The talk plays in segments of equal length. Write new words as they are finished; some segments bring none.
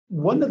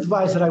One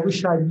advice that I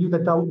wish I knew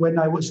when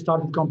I was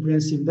started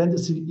comprehensive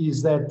dentistry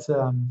is that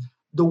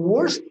the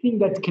worst thing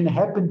that can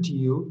happen to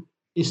you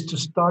is to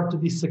start to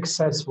be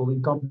successful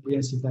in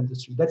comprehensive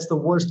dentistry. That's the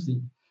worst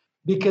thing,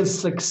 because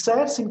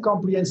success in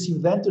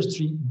comprehensive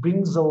dentistry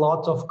brings a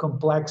lot of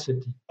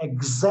complexity.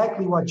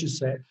 Exactly what you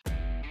said.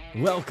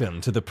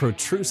 Welcome to the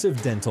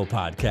Protrusive Dental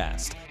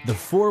Podcast, the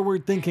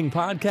forward-thinking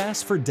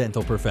podcast for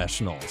dental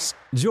professionals.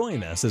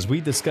 Join us as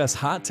we discuss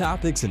hot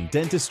topics in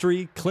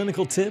dentistry,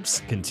 clinical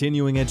tips,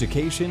 continuing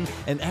education,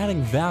 and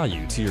adding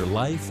value to your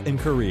life and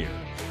career.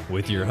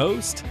 With your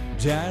host,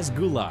 Jazz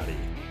Gulati.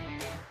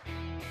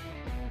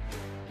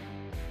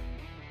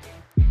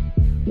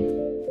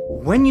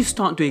 When you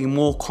start doing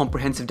more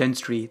comprehensive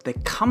dentistry, there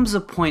comes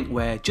a point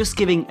where just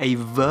giving a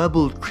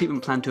verbal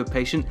treatment plan to a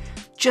patient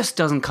just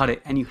doesn't cut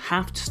it, and you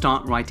have to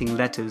start writing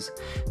letters.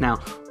 Now,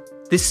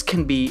 this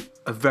can be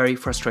a very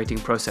frustrating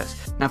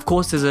process. Now, of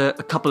course, there's a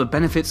couple of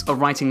benefits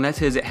of writing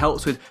letters. It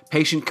helps with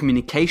patient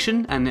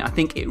communication, and I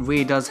think it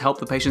really does help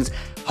the patients,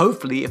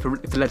 hopefully, if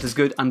the letter's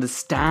good,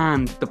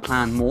 understand the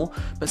plan more.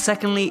 But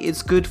secondly,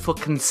 it's good for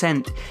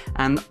consent,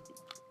 and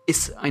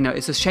I know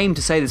it's a shame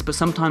to say this, but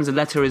sometimes a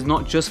letter is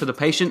not just for the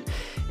patient,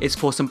 it's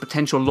for some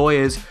potential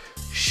lawyers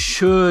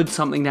should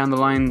something down the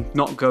line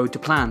not go to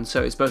plan.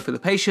 So it's both for the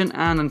patient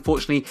and,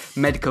 unfortunately,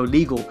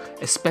 medico-legal,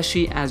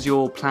 especially as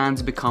your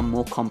plans become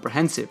more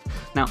comprehensive.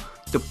 Now,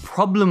 the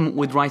problem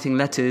with writing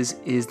letters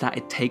is that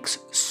it takes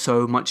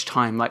so much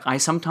time. Like, I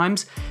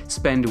sometimes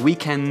spend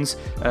weekends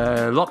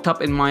locked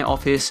up in my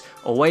office,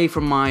 away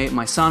from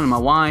my son and my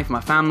wife,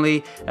 my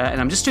family, and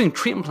I'm just doing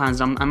treatment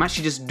plans. I'm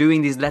actually just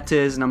doing these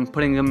letters and I'm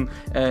putting them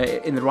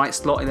in the right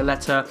slot in the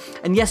letter.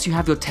 And yes, you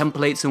have your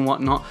templates and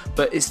whatnot,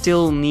 but it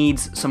still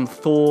needs some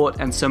thought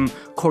and some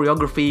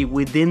choreography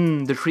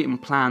within the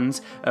treatment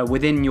plans,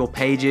 within your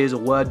pages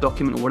or Word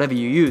document or whatever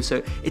you use.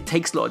 So it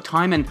takes a lot of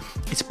time, and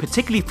it's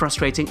particularly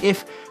frustrating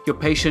if your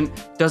patient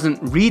doesn't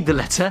read the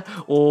letter,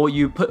 or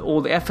you put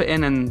all the effort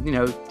in and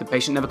the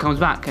patient never comes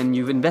back and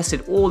you've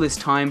invested all this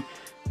time,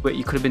 but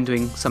you could have been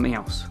doing something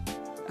else.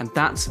 And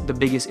that's the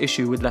biggest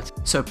issue with letters.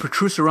 So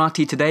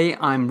Protrusurati, today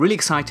I'm really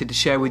excited to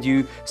share with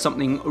you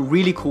something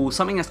really cool,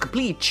 something that's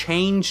completely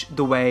changed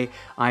the way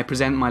I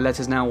present my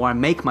letters now, or I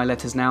make my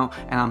letters now,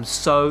 and I'm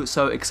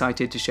so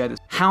excited to share this.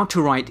 How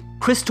to write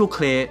crystal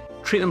clear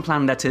treatment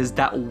plan letters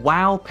that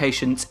wow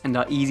patients and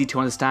are easy to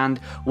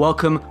understand.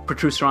 Welcome,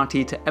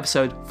 Protrusurati, to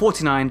episode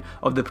 49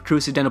 of the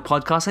Protrusive Dental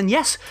Podcast. And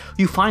yes,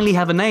 you finally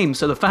have a name.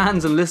 So the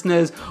fans and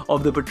listeners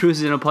of the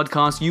Protrusive Dental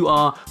Podcast, you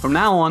are from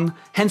now on,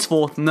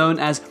 henceforth, known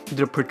as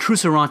the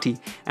Protrusurati.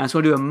 And I just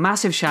want to do a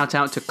massive shout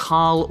out to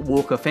Carl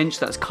Walker Finch.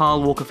 That's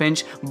Carl Walker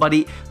Finch.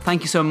 Buddy,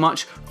 thank you so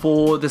much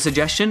for the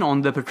suggestion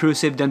on the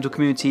Protrusive Dental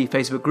Community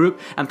Facebook group.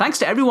 And thanks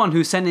to everyone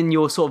who sent in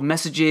your sort of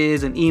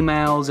messages and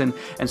emails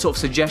and sort of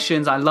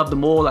suggestions. I love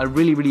them all. I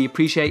really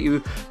appreciate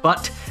you.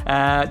 But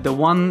that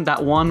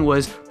one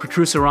was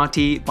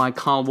Protrusurati by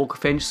Carl Walker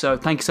Finch. So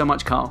thank you so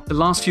much, Carl. The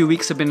last few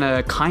weeks have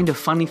been kind of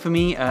funny for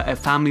me. A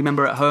family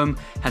member at home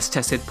has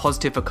tested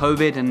positive for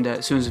COVID, and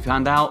as soon as we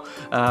found out,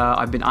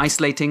 I've been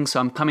isolating. So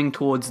I'm coming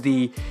towards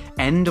the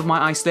end of my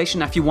isolation.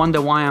 Now, if you wonder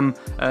why I'm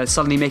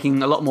suddenly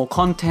making a lot more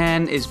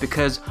content, is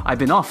because I've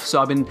been off. So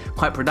I've been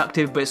quite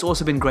productive, but it's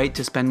also been great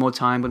to spend more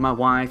time with my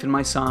wife and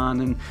my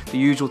son and the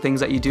usual things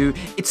that you do.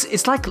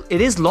 It's like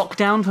it is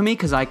lockdown for me,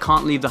 because I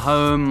can't leave the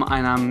home,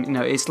 and I'm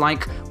it's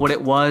like what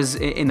it was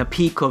in the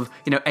peak of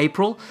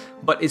April,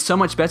 but it's so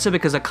much better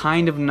because I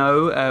kind of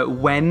know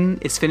when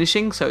it's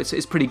finishing, so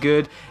it's pretty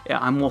good.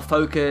 I'm more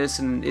focused,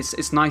 and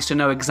it's nice to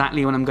know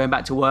exactly when I'm going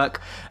back to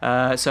work.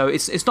 So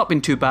it's not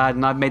been too bad,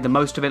 and I've made the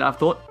most of it, I've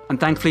thought. And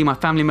thankfully, my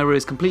family member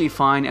is completely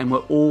fine, and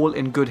we're all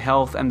in good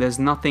health, and there's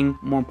nothing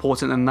more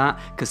important than that,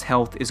 because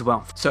health is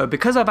wealth. So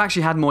because I've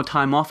actually had more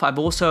time off, I've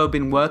also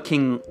been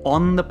working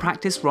on the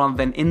practice rather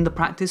than in the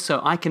practice,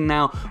 so I can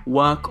now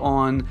work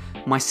on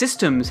my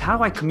systems,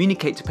 how I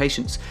communicate to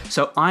patients.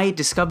 So I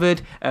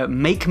discovered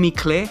Make Me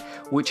Clear,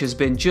 which has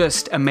been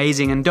just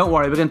amazing, and don't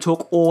worry, we're going to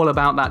talk all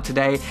about that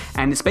today.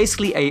 And it's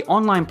basically an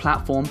online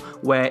platform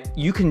where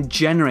you can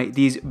generate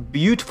these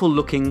beautiful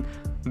looking,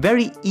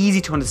 very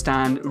easy to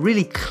understand,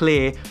 really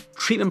clear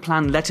treatment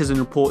plan letters and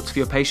reports for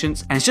your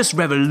patients. And it's just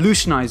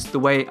revolutionized the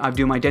way I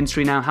do my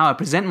dentistry now, how I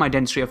present my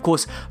dentistry. Of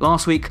course,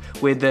 last week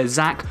with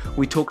Zach,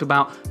 we talked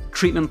about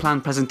treatment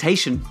plan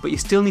presentation, but you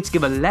still need to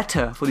give a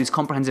letter for these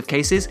comprehensive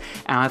cases,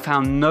 and I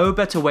found no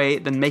better way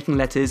than making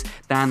letters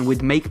than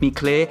with Make Me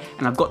Clear.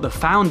 And I've got the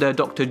founder,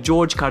 Dr.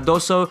 George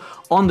Cardoso,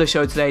 on the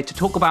show today to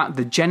talk about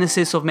the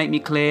genesis of Make Me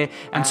Clear.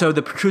 And so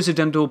the Protrusive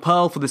Dental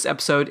Pearl for this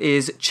episode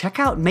is check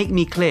out Make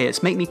Me Clear. It's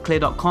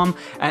makemeclear.com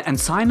and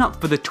sign up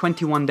for the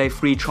 21-day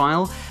free trial.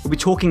 We'll be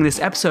talking in this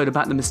episode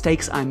about the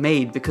mistakes I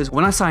made, because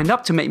when I signed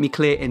up to Make Me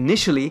Clear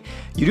initially,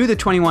 you do the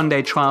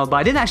 21-day trial, but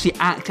I didn't actually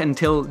act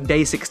until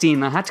day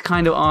 16. I had to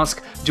kind of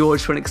ask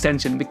George for an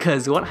extension,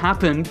 because what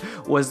happened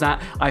was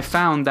that I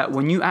found that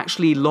when you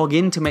actually log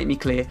in to Make Me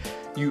Clear,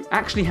 you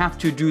actually have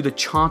to do the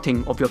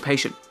charting of your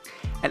patient.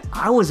 And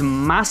I was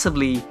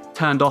massively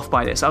turned off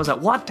by this. I was like,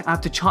 what? I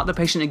have to chart the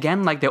patient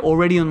again? Like, they're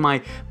already on my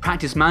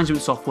practice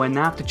management software.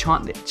 Now I have to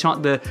chart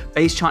the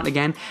base chart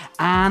again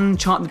and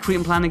chart the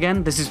treatment plan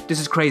again. This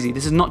is crazy.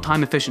 This is not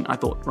time efficient, I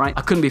thought, right?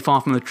 I couldn't be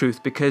far from the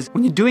truth, because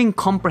when you're doing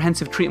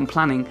comprehensive treatment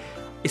planning,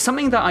 it's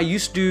something that I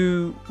used to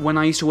do when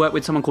I used to work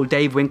with someone called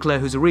Dave Winkler,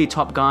 who's a really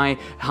top guy.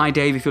 Hi,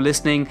 Dave, if you're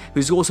listening,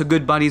 who's also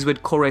good buddies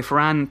with Corey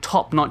Ferran,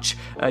 top-notch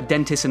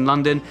dentist in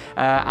London.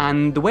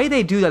 And the way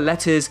they do their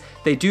letters,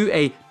 they do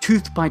a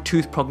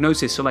tooth-by-tooth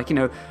prognosis. So, like, you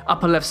know,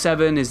 upper left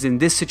 7 is in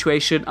this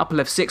situation, upper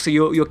left 6. So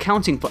you're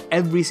counting for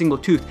every single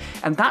tooth.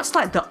 And that's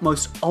like the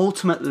most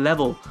ultimate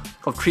level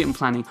of treatment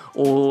planning,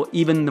 or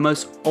even the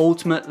most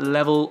ultimate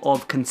level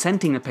of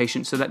consenting the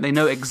patient, so that they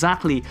know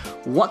exactly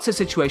what's the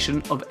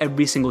situation of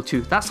every single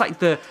tooth. That's like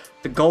the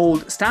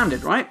gold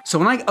standard, right? So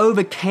when I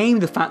overcame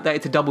the fact that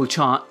it's a double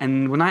chart,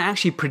 and when I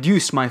actually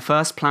produced my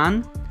first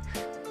plan,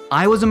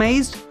 I was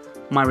amazed,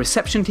 my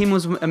reception team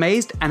was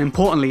amazed, and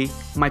importantly,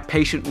 my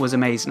patient was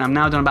amazed. And I've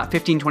now done about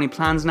 15, 20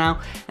 plans now,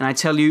 and I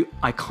tell you,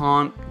 I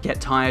can't get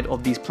tired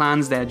of these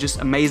plans. They're just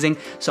amazing.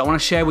 So I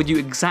want to share with you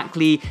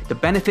exactly the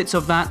benefits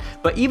of that.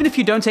 But even if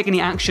you don't take any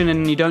action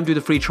and you don't do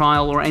the free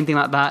trial or anything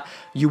like that,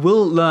 you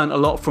will learn a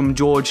lot from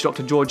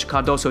Dr. Jorge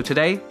Cardoso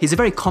today. He's a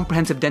very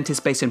comprehensive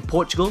dentist based in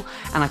Portugal,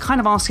 and I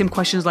kind of ask him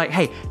questions like,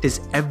 hey, does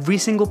every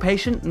single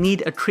patient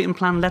need a treatment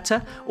plan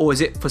letter, or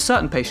is it for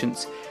certain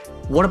patients?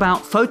 What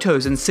about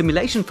photos and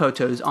simulation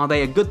photos? Are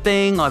they a good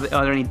thing? Are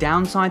there any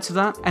downsides to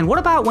that? And what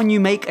about when you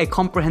make a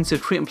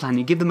comprehensive treatment plan,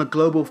 you give them a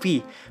global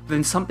fee, but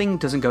then something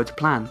doesn't go to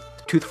plan?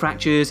 Tooth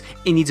fractures,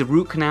 it needs a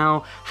root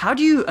canal. How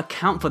do you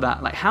account for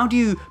that? Like, how do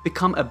you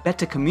become a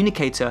better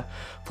communicator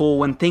for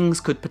when things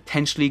could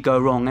potentially go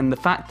wrong? And the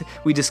fact that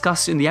we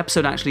discussed in the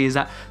episode actually is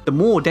that the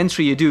more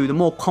dentistry you do, the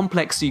more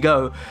complex you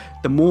go,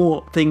 the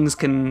more things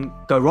can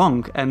go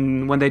wrong.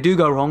 And when they do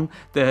go wrong,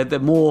 the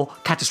more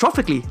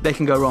catastrophically they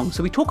can go wrong.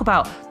 So we talk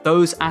about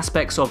those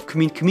aspects of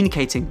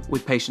communicating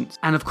with patients.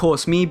 And of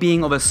course, me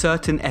being of a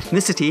certain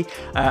ethnicity,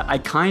 I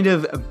kind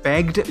of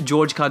begged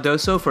Jorge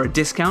Cardoso for a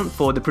discount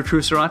for the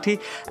Protruserati,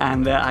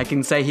 and I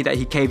can say that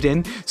he caved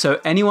in. So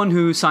anyone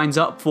who signs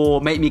up for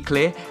Make Me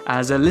Clear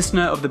as a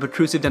listener of the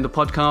Protrusive Dental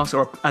Podcast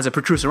or as a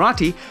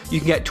Protruserati, you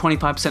can get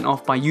 25%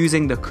 off by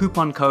using the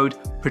coupon code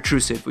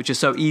Protrusive, which is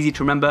so easy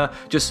to remember.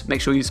 Just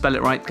make sure you spell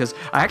it right, because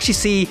I actually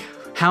see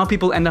how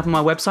people end up on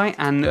my website,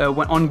 and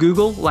when on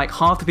Google, like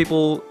half the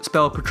people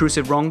spell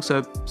protrusive wrong,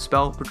 so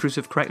spell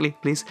protrusive correctly,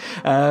 please.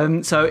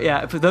 So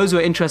yeah, for those who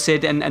are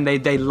interested and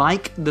they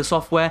like the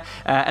software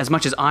as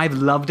much as I've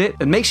loved it,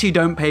 then make sure you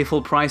don't pay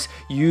full price.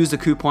 Use the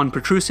coupon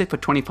protrusive for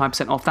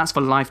 25% off. That's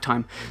for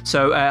lifetime.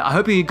 So I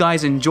hope you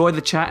guys enjoy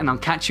the chat, and I'll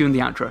catch you in the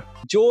outro.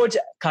 Jorge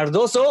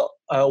Cardoso,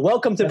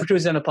 welcome to the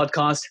Protrusive Dental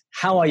Podcast.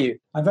 How are you?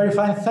 I'm very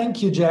fine.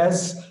 Thank you,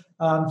 Jazz.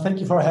 Thank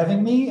you for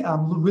having me.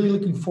 I'm really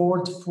looking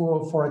forward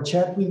for a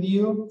chat with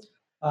you.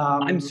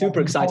 I'm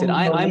super excited.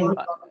 I'm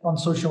on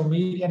social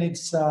media, and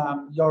it's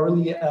you're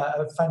really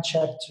a fun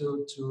chat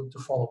to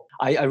follow.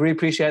 I really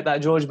appreciate that,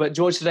 George. But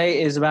George,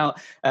 today is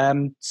about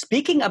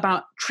speaking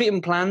about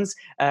treatment plans,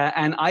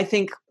 and I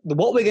think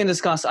what we're going to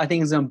discuss, I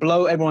think, is going to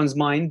blow everyone's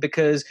mind,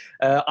 because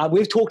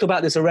we've talked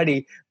about this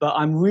already, but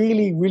I'm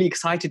really, really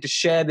excited to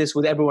share this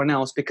with everyone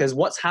else, because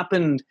what's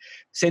happened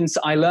since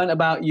I learned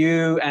about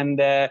you and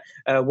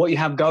what you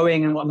have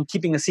going, and I'm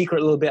keeping a secret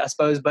a little bit, I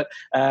suppose, but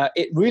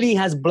it really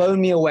has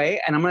blown me away.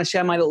 And I'm going to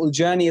share my little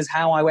journey as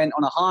how I went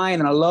on a high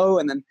and then a low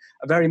and then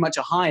very much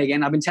a high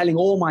again. I've been telling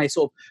all my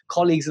sort of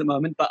colleagues at the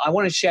moment, but I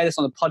want to share this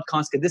on the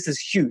podcast because this is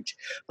huge.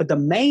 But the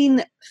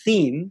main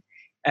theme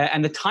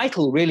and the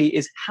title really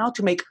is how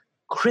to make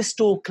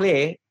crystal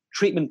clear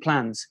treatment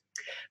plans.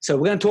 So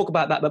we're going to talk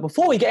about that. But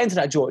before we get into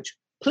that, George,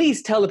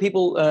 please tell the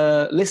people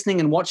listening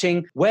and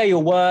watching where you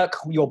work,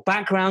 your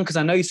background, because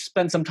I know you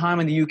spent some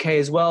time in the UK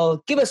as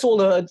well. Give us all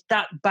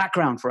that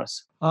background for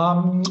us.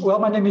 Well,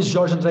 my name is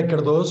Jorge André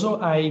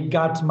Cardoso. I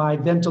got my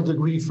dental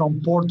degree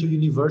from Porto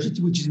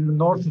University, which is in the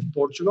north of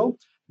Portugal.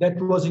 That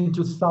was in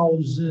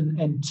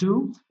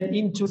 2002. And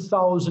in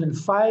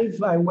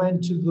 2005, I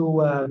went to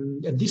do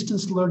a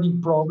distance learning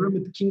program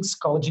at King's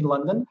College in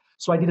London.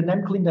 So I did an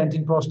MClean Dent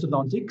in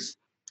prosthodontics.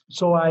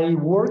 So I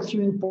worked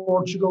here in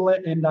Portugal,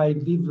 and I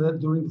did,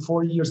 during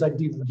 4 years, I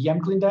did the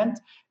MClean Dent.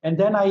 And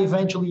then I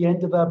eventually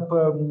ended up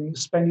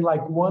spending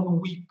like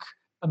 1 week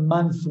a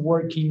month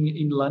working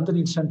in London,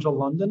 in central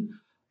London.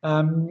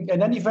 And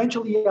then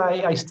eventually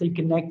I stayed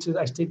connected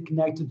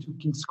to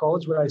King's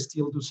College, where I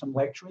still do some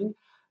lecturing.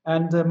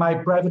 And my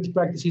private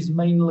practice is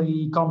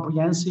mainly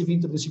comprehensive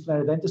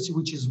interdisciplinary dentistry,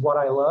 which is what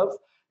I love.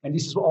 And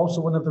this is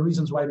also one of the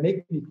reasons why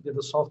Make Me Clear,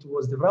 the software,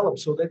 was developed.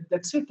 So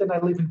that's it. And I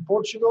live in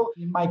Portugal.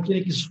 My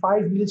clinic is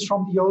 5 minutes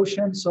from the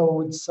ocean.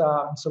 So it's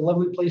a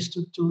lovely place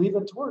to live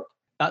and to work.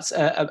 That's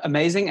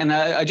amazing. And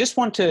I just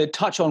want to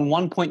touch on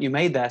one point you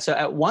made there. So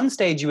at one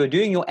stage, you were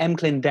doing your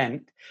MClean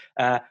Dent,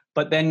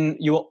 but then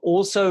you were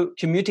also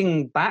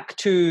commuting back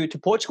to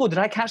Portugal. Did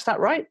I catch that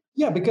right?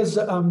 Yeah, because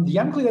the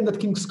MClean Dent at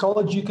King's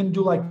College, you can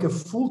do like a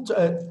full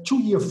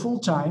 2 year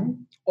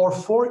full-time, or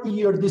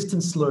 4-year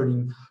distance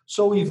learning.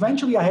 So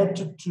eventually I had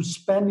to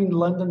spend in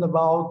London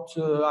about,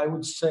 I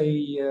would say,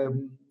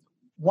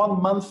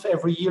 1 month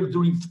every year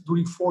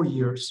during 4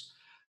 years.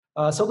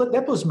 So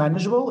that was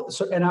manageable.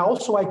 So, and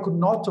I could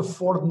not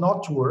afford not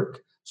to work.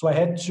 So I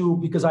had to,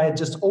 because I had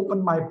just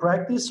opened my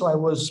practice. So I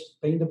was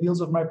paying the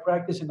bills of my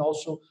practice and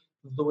also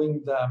doing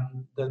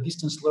the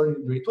distance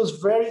learning. It was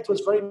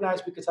very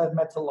nice because I've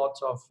met a lot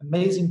of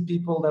amazing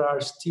people that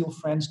are still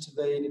friends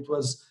today. And it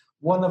was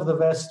one of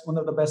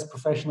the best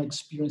professional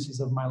experiences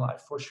of my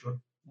life, for sure.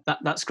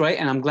 That's great,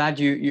 and I'm glad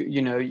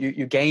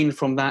you gained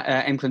from that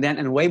implement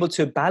and were able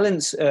to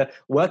balance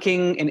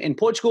working in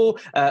Portugal.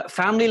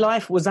 Family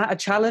life, was that a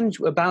challenge?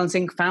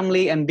 Balancing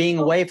family and being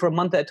away for a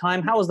month at a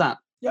time. How was that?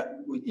 Yeah,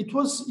 it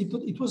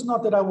was not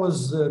that I was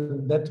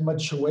that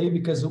much away,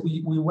 because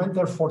we went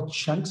there for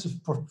chunks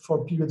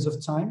for periods of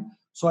time.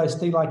 So I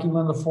stayed like in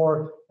London for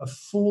a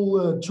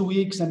full 2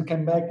 weeks and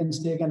came back and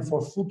stay again for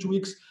a full 2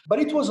 weeks. But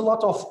it was a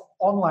lot of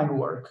online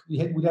work. We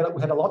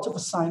had a lot of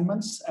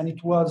assignments, and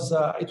it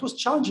was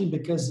challenging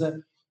because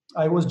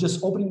I was just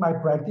opening my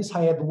practice.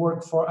 I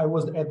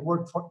was at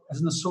work as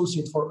an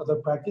associate for other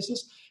practices,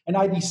 and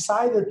I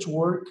decided to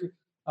work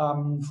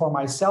for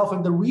myself.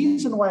 And the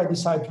reason why I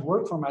decided to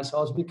work for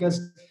myself is because,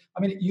 I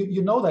mean,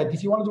 you know that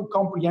if you want to do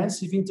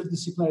comprehensive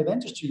interdisciplinary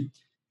dentistry,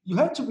 you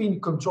have to be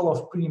in control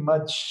of pretty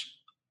much,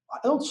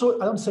 I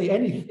don't say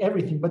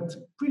everything, but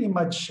pretty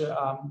much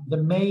the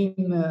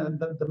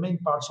main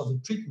parts of the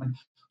treatment.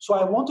 So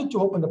I wanted to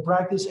open the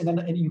practice and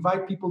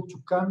invite people to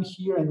come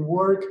here and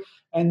work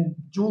and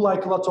do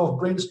like a lot of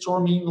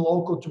brainstorming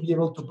local to be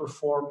able to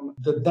perform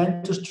the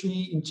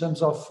dentistry in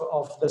terms of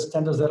the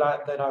standards that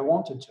I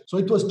wanted to. So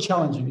it was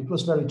challenging. It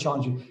was very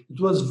challenging. It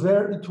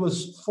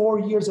was 4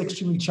 years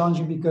extremely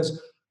challenging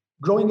because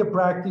growing a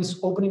practice,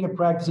 opening a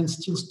practice, and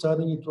still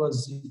studying, it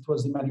was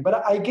demanding.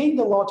 But I gained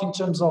a lot in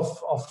terms of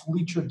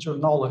literature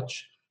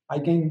knowledge. I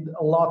gained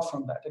a lot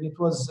from that, and it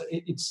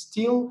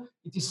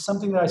is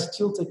something that I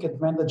still take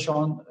advantage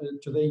on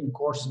today in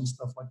courses and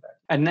stuff like that.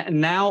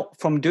 And now,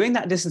 from doing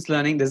that distance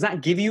learning, does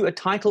that give you a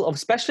title of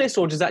specialist,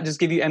 or does that just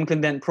give you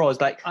MClinDent Pros?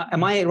 Like,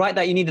 am I right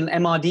that you need an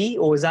MRD,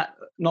 or is that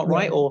not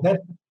right? Or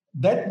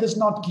that does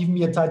not give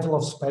me a title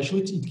of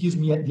specialist. It gives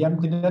me the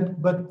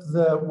MClinDent,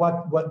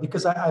 but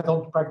because I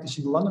don't practice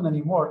in London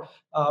anymore.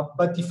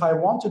 But if I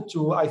wanted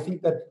to, I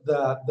think that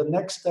the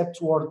next step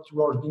toward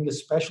being a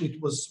specialist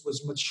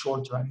was much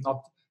shorter. I'm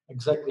not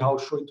exactly how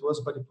short it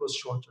was, but it was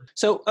shorter.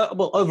 So,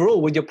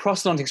 overall, with your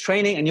prosthodontics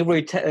training, and you've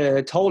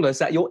already told us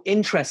that your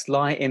interests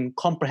lie in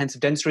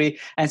comprehensive dentistry,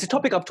 and it's a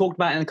topic I've talked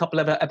about in a couple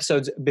of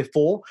episodes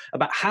before,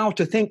 about how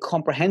to think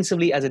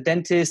comprehensively as a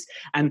dentist,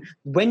 and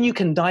when you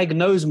can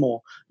diagnose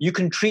more, you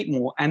can treat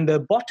more, and the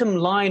bottom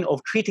line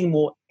of treating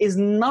more is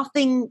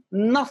nothing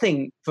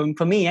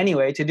for me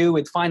anyway, to do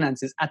with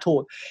finances at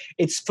all.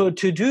 It's to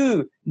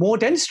do more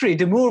dentistry,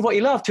 do more of what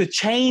you love, to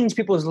change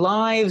people's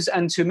lives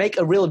and to make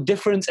a real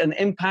difference and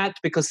impact,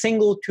 because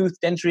single tooth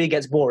dentistry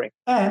gets boring.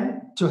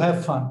 And to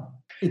have fun.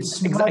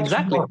 It's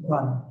exactly more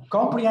fun.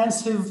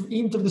 Comprehensive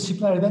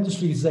interdisciplinary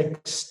dentistry is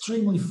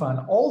extremely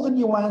fun. All the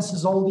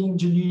nuances, all the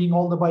engineering,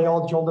 all the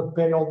biology, all the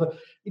peri,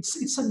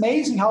 it's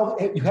amazing how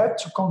you have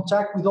to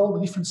contact with all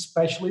the different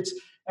specialists.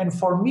 And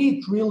for me,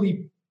 it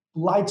really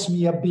lights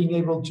me up being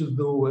able to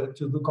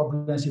do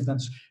comprehensive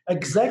dentistry.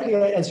 Exactly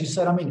as you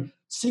said, I mean,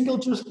 single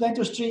tooth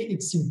dentistry,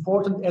 it's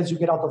important as you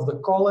get out of the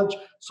college.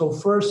 So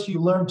first you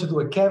learn to do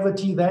a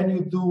cavity, then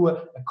you do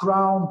a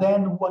crown,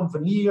 then 1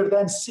 veneer,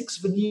 then 6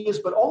 veneers.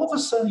 But all of a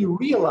sudden you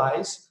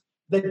realize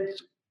that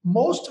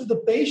most of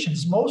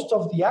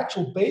the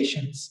actual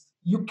patients,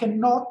 you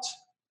cannot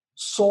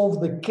solve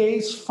the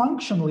case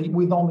functionally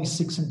with only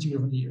 6 anterior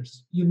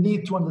veneers. You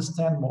need to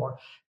understand more.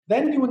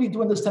 Then you need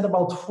to understand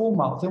about full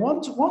mouth. And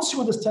once you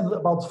understand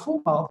about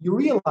full mouth, you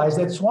realize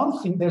that's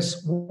one thing.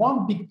 There's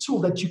one big tool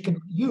that you can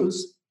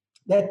use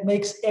that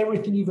makes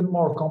everything even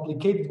more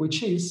complicated,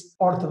 which is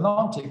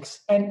orthodontics.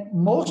 And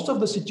most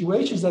of the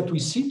situations that we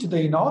see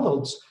today in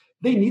adults,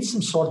 they need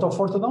some sort of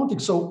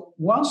orthodontics. So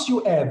once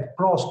you add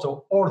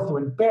prosto, ortho,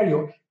 and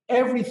perio,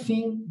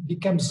 everything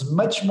becomes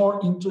much more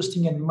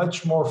interesting and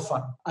much more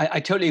fun. I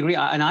totally agree.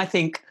 And I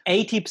think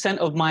 80%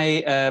 of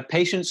my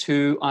patients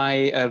who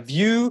I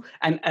view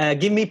and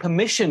give me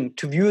permission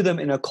to view them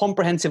in a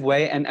comprehensive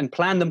way and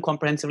plan them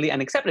comprehensively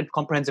and accept a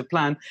comprehensive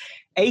plan,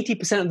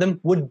 80% of them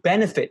would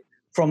benefit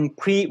from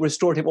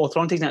pre-restorative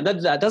orthodontics. Now,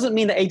 that doesn't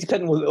mean that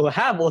 80% will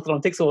have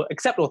orthodontics or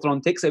accept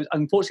orthodontics. So it's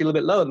unfortunately a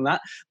little bit lower than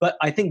that. But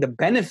I think the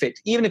benefit,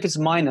 even if it's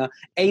minor,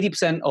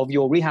 80% of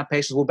your rehab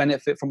patients will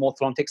benefit from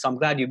orthodontics. So I'm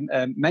glad you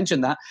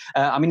mentioned that.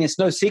 I mean, it's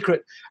no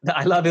secret that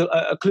I love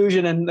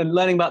occlusion and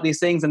learning about these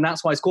things. And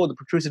that's why it's called the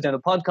Protrusive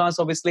Dental Podcast,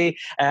 obviously.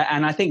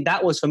 And I think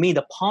that was, for me,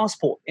 the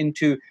passport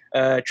into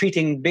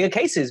treating bigger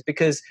cases,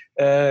 because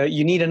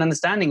you need an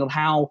understanding of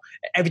how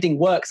everything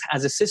works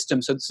as a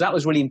system. So that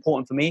was really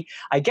important for me.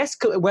 I guess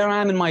where I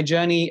am in my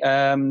journey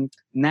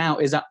now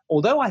is that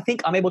although I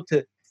think I'm able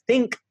to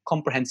think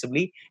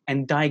comprehensively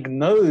and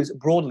diagnose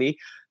broadly,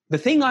 the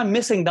thing I'm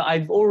missing that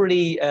I've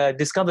already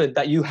discovered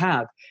that you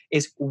have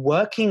is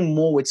working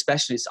more with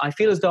specialists. I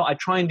feel as though I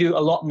try and do a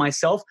lot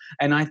myself,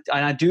 and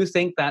I do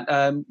think that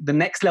the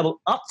next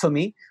level up for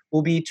me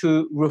will be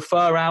to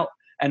refer out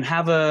and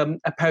have a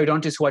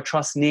periodontist who I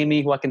trust near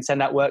me, who I can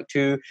send out work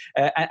to.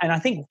 And I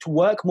think to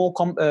work more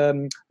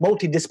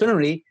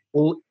multidisciplinary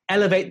will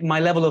elevate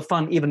my level of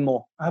fun even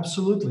more.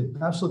 Absolutely.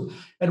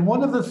 And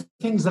one of the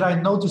things that I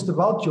noticed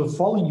about you,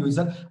 following you, is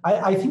that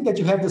I think that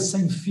you have the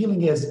same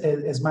feeling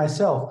as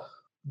myself.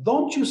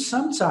 Don't you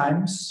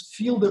sometimes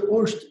feel the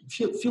urge,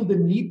 feel the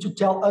need to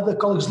tell other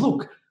colleagues,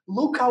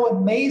 look how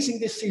amazing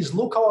this is,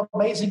 look how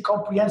amazing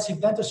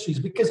comprehensive dentistry is,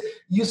 because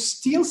you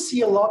still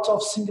see a lot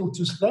of single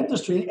tooth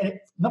dentistry. And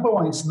number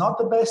one, it's not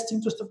the best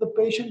interest of the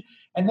patient.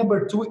 And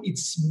number two,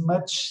 it's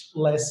much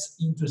less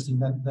interesting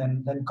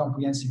than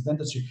comprehensive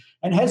dentistry.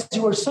 And as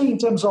you were saying, in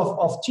terms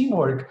of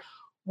teamwork,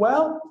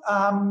 well,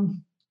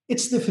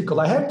 it's difficult.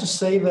 I have to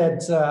say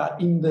that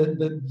in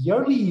the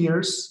early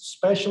years,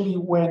 especially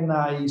when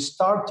I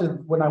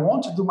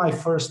wanted to do my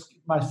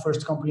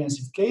first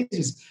comprehensive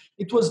cases,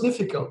 it was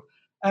difficult.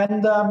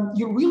 And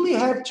you really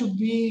have to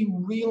be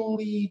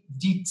really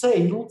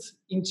detailed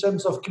in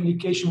terms of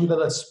communication with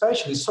other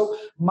specialists. So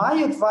my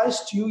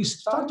advice to you is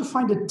start to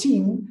find a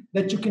team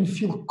that you can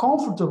feel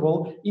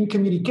comfortable in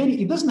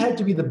communicating. It doesn't have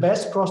to be the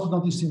best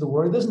prosthodontist in the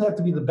world. It doesn't have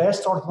to be the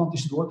best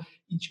orthodontist in the world.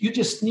 You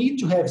just need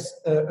to have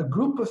a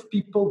group of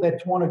people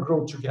that want to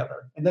grow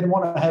together and then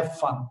want to have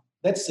fun.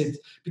 That's it.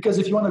 Because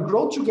if you want to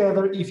grow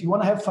together, if you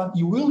want to have fun,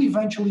 you will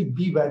eventually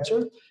be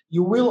better.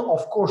 You will,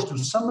 of course, do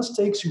some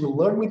mistakes. You will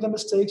learn with the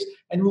mistakes,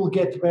 and you will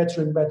get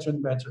better and better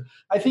and better.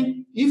 I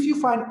think if you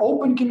find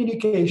open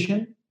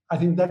communication, I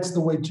think that's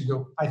the way to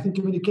go. I think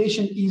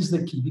communication is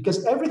the key,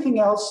 because everything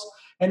else,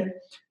 and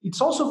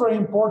it's also very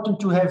important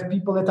to have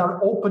people that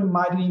are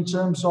open-minded in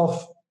terms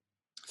of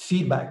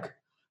feedback.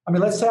 I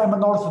mean, let's say I'm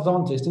an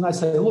orthodontist, and I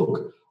say,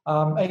 look,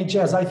 hey,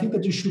 Jazz, I think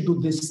that you should do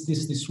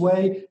this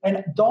way.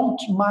 And don't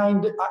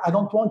mind, I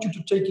don't want you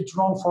to take it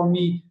wrong for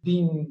me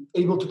being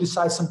able to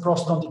decide some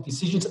prosthodontic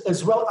decisions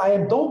as well. I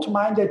don't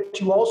mind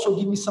that you also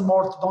give me some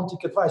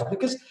orthodontic advice,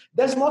 because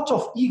there's lots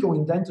of ego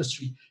in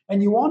dentistry.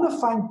 And you want to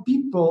find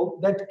people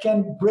that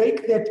can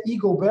break that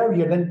ego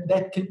barrier and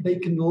they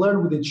can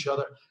learn with each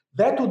other.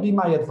 That would be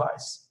my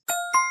advice.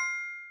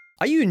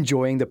 Are you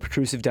enjoying the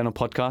Protrusive Dental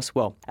Podcast?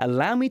 Well,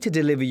 allow me to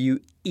deliver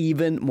you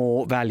even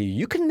more value.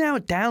 You can now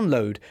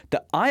download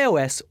the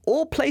iOS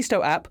or Play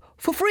Store app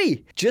for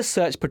free. Just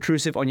search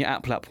Protrusive on your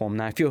app platform.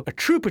 Now, if you're a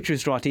true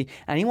Protruserati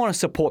and you want to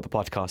support the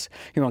podcast,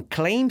 you want to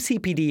claim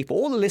CPD for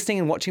all the listening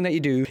and watching that you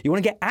do, you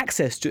want to get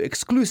access to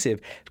exclusive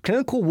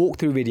clinical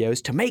walkthrough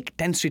videos to make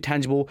dentistry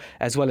tangible,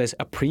 as well as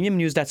a premium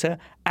newsletter,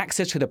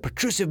 access to the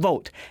Protrusive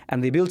Vault,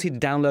 and the ability to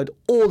download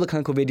all the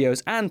clinical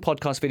videos and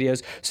podcast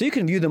videos so you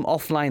can view them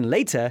offline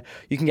later,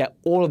 you can get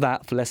all of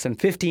that for less than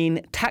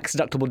 $15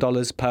 tax-deductible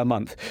dollars per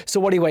month. So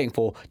what are you waiting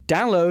for?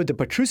 Download the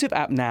Protrusive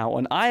app now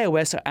on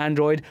iOS or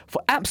Android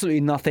for absolutely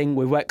nothing.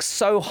 We worked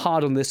so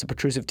hard on this, the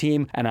Protrusive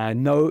team, and I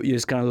know you're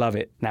just going to love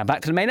it. Now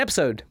back to the main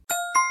episode.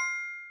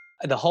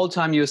 The whole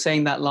time you were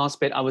saying that last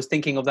bit, I was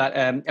thinking of that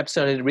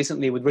episode I did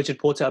recently with Richard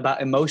Porter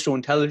about emotional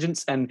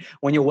intelligence. And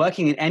when you're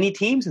working in any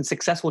teams and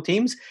successful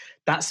teams,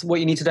 that's what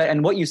you need to do.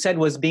 And what you said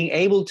was being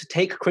able to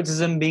take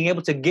criticism, being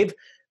able to give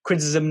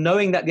criticism,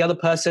 knowing that the other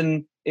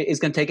person is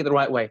going to take it the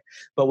right way.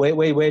 But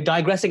we're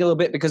digressing a little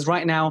bit, because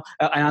right now,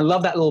 and I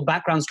love that little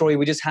background story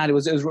we just had. It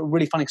was a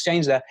really fun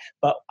exchange there.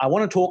 But I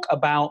want to talk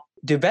about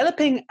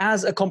developing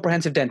as a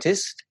comprehensive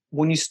dentist.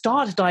 When you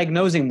start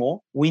diagnosing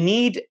more, we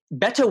need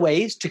better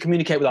ways to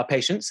communicate with our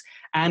patients.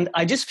 And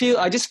I just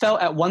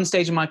felt at one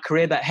stage in my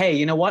career that, hey,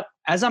 you know what?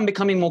 As I'm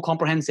becoming more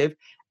comprehensive,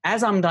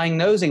 as I'm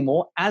diagnosing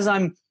more, as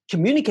I'm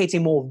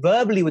communicating more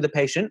verbally with the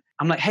patient,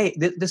 I'm like, hey,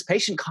 this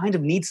patient kind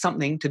of needs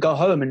something to go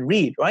home and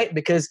read, right?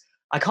 Because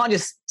I can't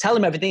just tell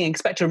them everything and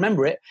expect to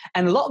remember it.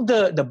 And a lot of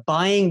the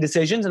buying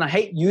decisions, and I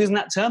hate using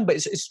that term, but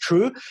it's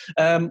true,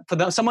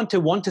 for someone to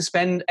want to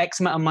spend X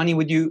amount of money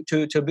with you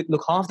to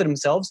look after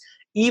themselves,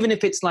 even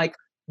if it's like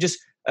just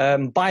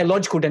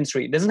biological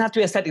dentistry. It doesn't have to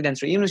be aesthetic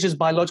dentistry. Even if it's just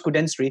biological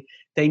dentistry,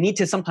 they need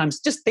to sometimes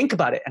just think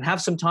about it and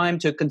have some time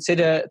to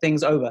consider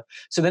things over.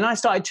 So then I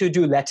started to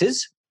do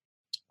letters,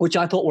 which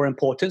I thought were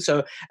important.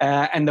 So,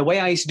 and the way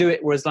I used to do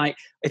it was like,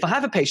 if I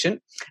have a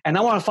patient and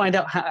I want to find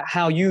out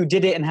how you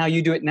did it and how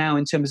you do it now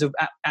in terms of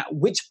at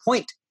which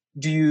point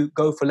do you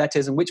go for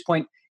letters and which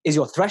point is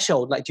your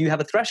threshold? Like, do you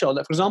have a threshold?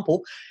 Like, for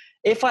example,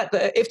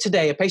 if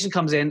today a patient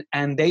comes in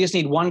and they just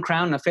need one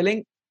crown and a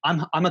filling,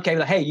 I'm okay with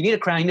that. Hey, you need a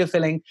crown, you need a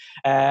filling,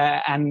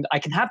 and I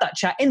can have that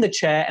chat in the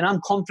chair, and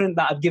I'm confident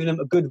that I've given them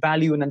a good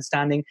value and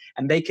understanding,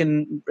 and they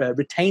can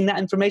retain that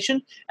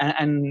information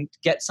and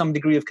get some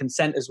degree of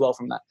consent as well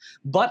from that.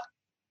 But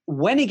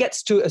when it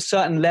gets to a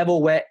certain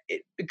level where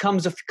it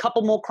becomes a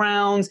couple more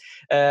crowns,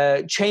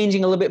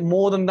 changing a little bit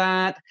more than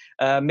that,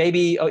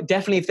 maybe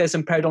definitely if there's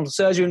some periodontal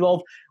surgery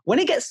involved, when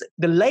it gets,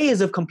 the layers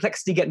of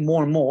complexity get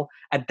more and more,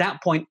 at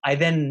that point, I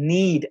then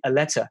need a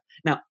letter.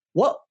 Now,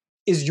 what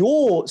is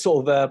your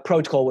sort of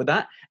protocol with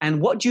that?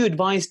 And what do you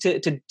advise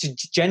to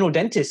general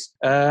dentists?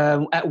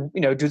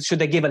 Should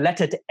they give a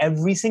letter to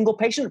every single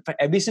patient for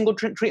every single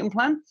treatment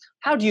plan?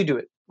 How do you do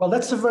it? Well,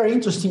 that's a very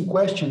interesting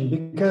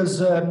question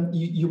because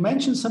you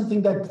mentioned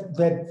something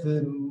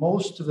that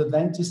most of the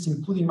dentists,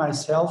 including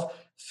myself,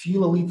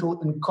 feel a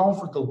little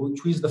uncomfortable,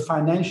 which is the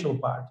financial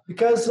part.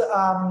 Because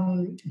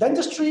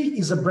dentistry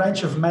is a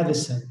branch of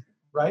medicine,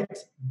 right?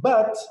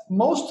 But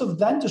most of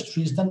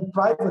dentistry is done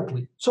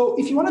privately. So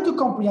if you want to do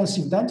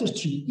comprehensive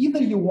dentistry, either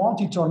you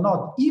want it or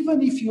not,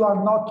 even if you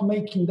are not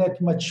making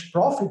that much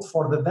profit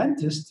for the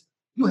dentist,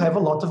 you have a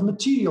lot of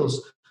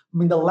materials. I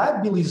mean, the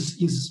lab bill is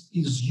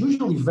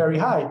usually very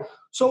high.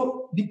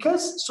 So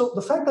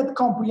the fact that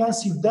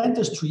comprehensive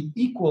dentistry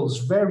equals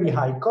very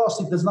high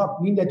cost, it does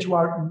not mean that you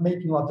are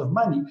making a lot of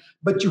money,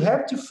 but you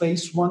have to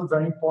face one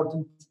very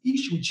important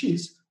issue, which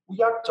is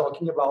we are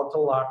talking about a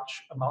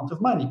large amount of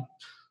money.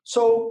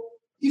 So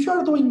if you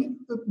are doing,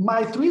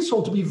 my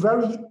threshold, to be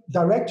very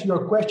direct to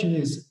your question,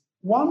 is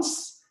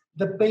once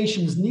the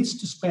patient needs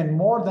to spend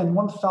more than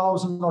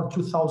 $1,000 or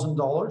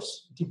 $2,000,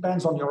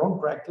 depends on your own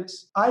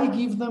practice, I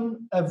give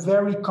them a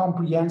very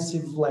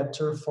comprehensive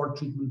letter for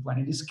treatment plan.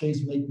 In this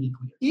case, Make Me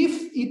Clear.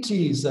 If it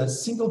is a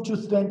single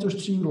tooth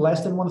dentistry,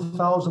 less than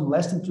 1,000,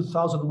 less than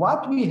 2,000,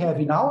 what we have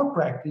in our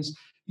practice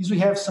is we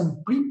have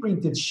some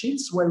pre-printed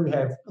sheets where we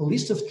have a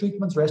list of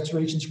treatments,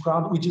 restorations,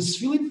 crown. We just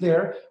fill it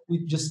there.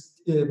 We just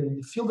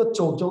fill the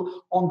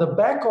total. On the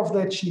back of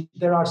that sheet,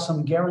 there are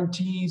some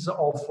guarantees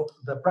of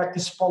the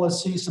practice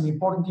policy, some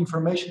important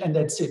information, and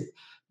that's it.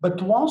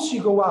 But once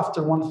you go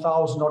after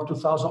 1,000 or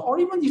 2,000, or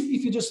even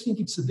if you just think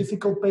it's a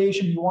difficult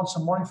patient, you want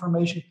some more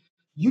information,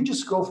 you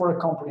just go for a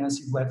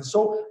comprehensive letter.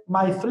 So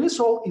my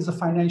threshold is a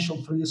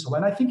financial threshold.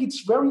 And I think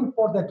it's very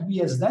important that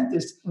we as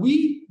dentists,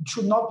 we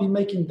should not be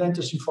making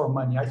dentistry for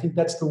money. I think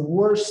that's the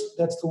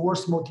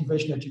worst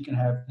motivation that you can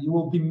have. You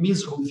will be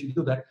miserable if you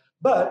do that.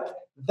 But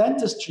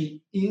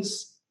dentistry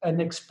is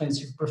an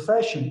expensive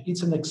profession.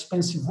 It's an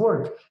expensive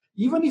work.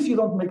 Even if you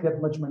don't make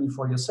that much money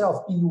for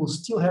yourself, you will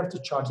still have to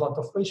charge a lot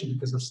of patients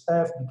because of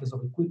staff, because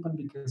of equipment,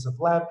 because of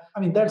lab.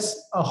 I mean, there's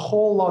a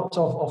whole lot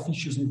of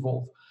issues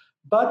involved.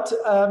 But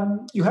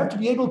you have to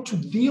be able to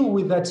deal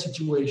with that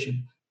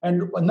situation.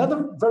 And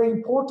another very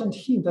important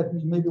hint that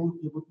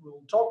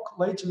we'll talk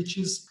later, which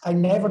is I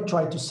never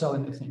try to sell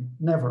anything.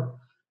 Never.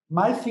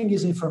 My thing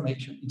is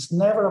information. It's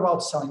never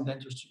about selling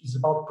dentistry. It's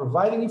about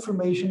providing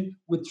information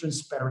with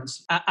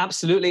transparency.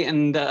 Absolutely.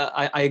 And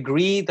I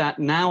agree that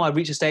now I've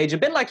reached a stage, a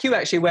bit like you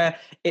actually, where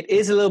it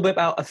is a little bit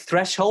about a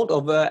threshold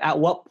of at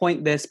what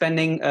point they're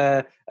spending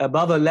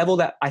above a level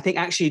that I think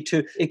actually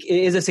it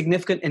is a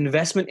significant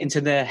investment into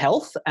their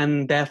health,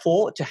 and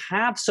therefore to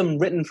have some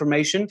written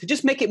information to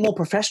just make it more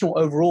professional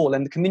overall,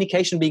 and the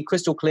communication being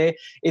crystal clear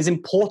is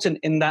important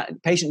in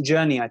that patient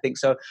journey, I think.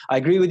 So I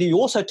agree with you. You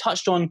also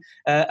touched on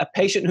a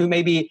patient who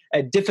may be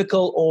a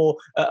difficult or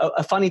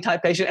a funny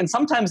type patient, and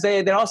sometimes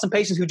there are some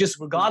patients who just,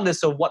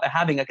 regardless of what they're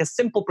having, like a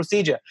simple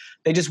procedure,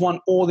 they just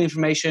want all the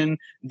information,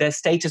 their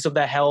status of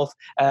their health,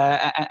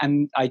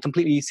 and I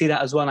completely see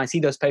that as well, and I see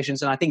those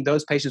patients, and I think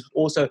those patients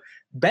also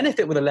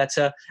benefit with a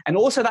letter, and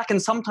also that can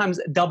sometimes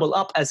double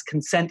up as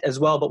consent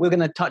as well, but we're going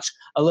to touch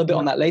a little bit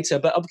on that later.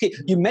 But okay,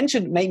 you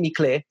mentioned Make Me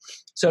Clear,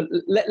 so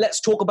let's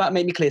talk about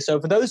Make Me Clear.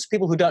 So for those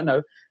people who don't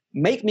know,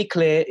 Make Me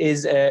Clear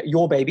is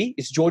your baby.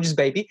 It's George's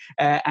baby,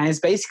 and it's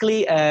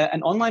basically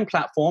an online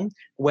platform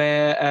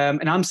where,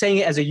 and I'm saying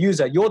it as a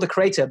user, you're the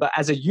creator, but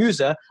as a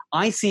user,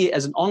 I see it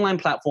as an online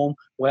platform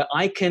where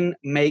I can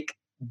make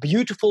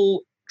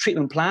beautiful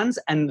treatment plans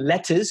and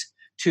letters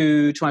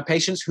to my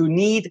patients who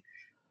need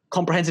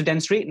comprehensive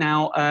dentistry.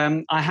 Now,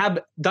 I have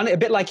done it a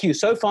bit like you.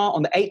 So far,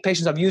 on the 8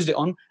 patients I've used it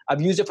on,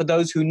 I've used it for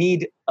those who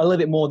need a little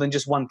bit more than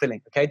just one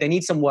filling. Okay, they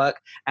need some work,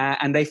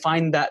 and they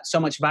find that so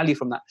much value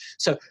from that.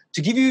 So,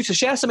 to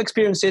share some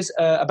experiences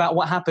about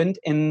what happened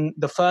in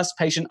the first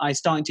patient I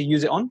started to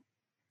use it on,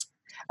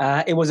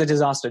 it was a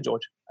disaster,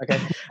 George. Okay,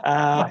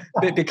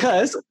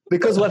 because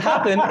what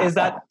happened is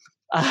that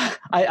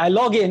I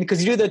log in,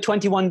 because you do the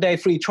 21-day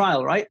free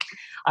trial, right?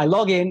 I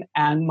log in,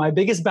 and my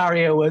biggest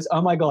barrier was,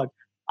 oh my God,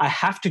 I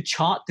have to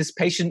chart this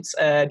patient's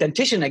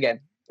dentition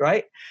again,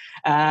 right?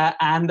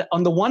 And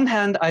on the one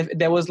hand,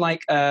 there was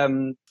like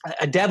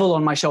a devil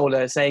on my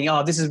shoulder saying,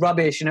 oh, this is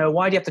rubbish,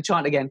 why do you have to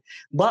chart again?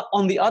 But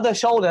on the other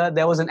shoulder,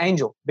 there was an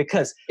angel,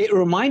 because it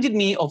reminded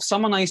me of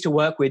someone I used to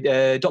work with,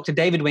 Dr.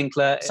 David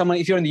Winkler. Someone,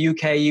 if you're in the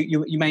UK,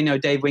 you may know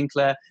Dave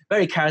Winkler,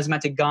 very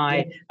charismatic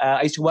guy.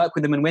 I used to work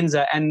with him in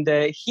Windsor, and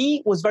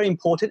he was very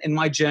important in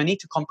my journey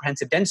to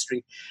comprehensive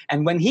dentistry.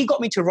 And when he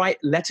got me to write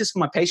letters for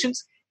my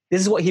patients, this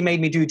is what he made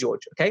me do,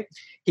 George, okay?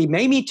 He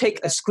made me take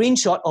a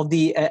screenshot of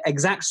the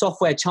exact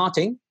software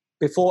charting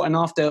before and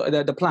after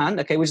the plan,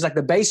 okay, which is like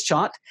the base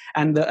chart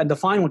and the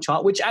final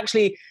chart, which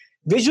actually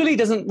visually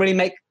doesn't really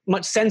make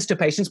much sense to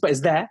patients, but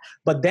it's there.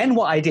 But then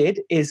what I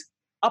did is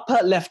upper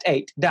left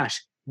 8,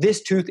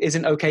 this tooth is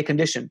in okay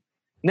condition.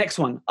 Next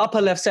one,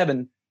 upper left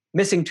 7,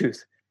 missing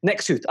tooth.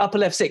 Next tooth, upper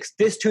left 6,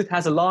 this tooth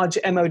has a large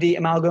MOD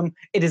amalgam,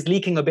 it is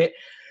leaking a bit.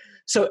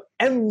 So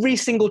every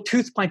single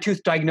tooth by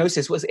tooth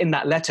diagnosis was in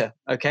that letter.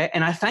 Okay.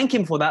 And I thank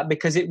him for that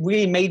because it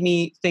really made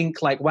me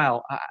think like,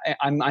 wow,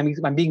 I'm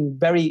being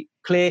very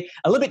clear,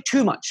 a little bit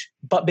too much.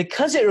 But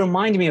because it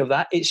reminded me of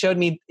that, it showed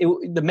me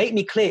the Make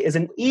Me Clear is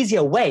an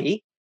easier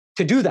way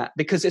to do that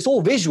because it's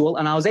all visual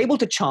and I was able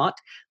to chart.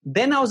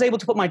 Then I was able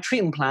to put my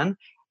treatment plan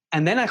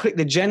and then I clicked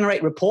the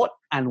generate report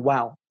and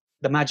wow,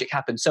 the magic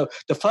happened. So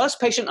the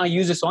first patient I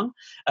use this on,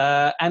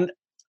 and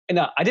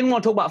I didn't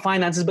want to talk about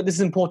finances, but this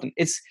is important.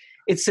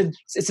 It's a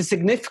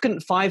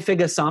significant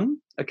 5-figure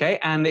sum, okay?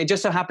 And it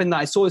just so happened that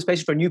I saw this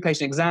patient for a new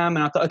patient exam,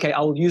 and I thought, okay,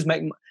 I'll use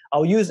Make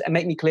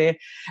Me Clear.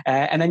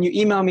 And then you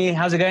email me,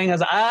 how's it going? I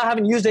was like, I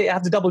haven't used it. I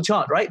have to double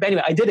chart, right? But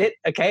anyway, I did it,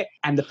 okay?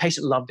 And the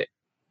patient loved it,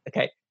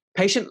 okay?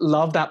 Patient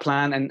loved that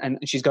plan, and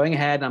she's going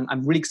ahead.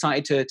 I'm really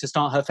excited to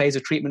start her phase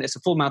of treatment. It's a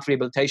full mouth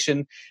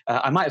rehabilitation.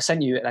 I might have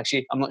sent you it,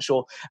 actually. I'm not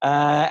sure.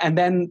 And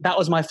then that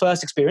was my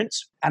first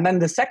experience. And then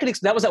the second,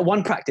 that was at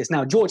one practice.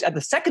 Now, George, at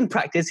the second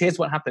practice, here's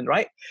what happened,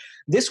 right?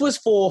 This was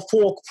for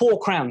four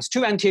crowns,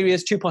 2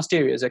 anteriors, 2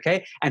 posteriors,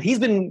 okay? And he's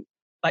been,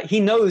 like, he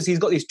knows he's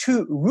got these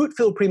 2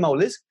 root-filled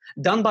premolars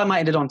done by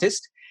my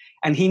endodontist,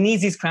 and he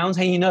needs these crowns,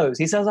 and he knows.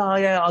 He says, oh,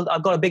 yeah,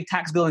 I've got a big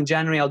tax bill in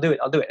January. I'll do it.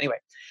 Anyway.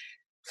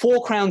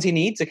 4 crowns he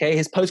needs, okay?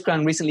 His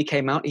post-crown recently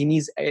came out. He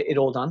needs it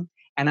all done.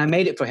 And I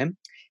made it for him.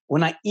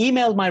 When I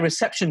emailed my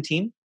reception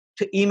team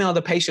to email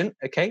the patient,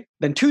 okay?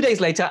 Then 2 days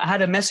later, I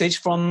had a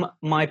message from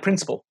my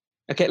principal.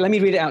 Okay, let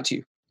me read it out to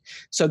you.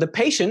 So the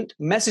patient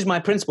messaged my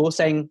principal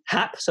saying,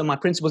 Hap, so my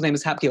principal's name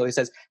is Hap Gill. He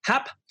says,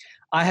 Hap,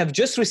 I have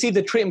just received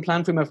a treatment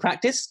plan from my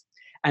practice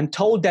and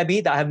told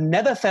Debbie that I have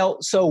never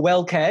felt so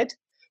well cared,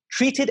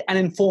 treated and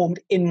informed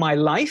in my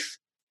life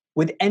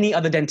with any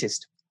other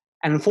dentist.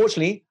 And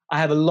unfortunately, I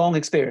have a long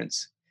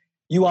experience.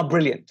 You are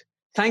brilliant.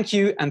 Thank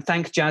you, and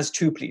thank Jazz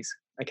too, please.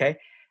 Okay?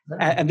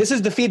 And this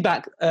is the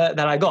feedback that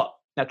I got.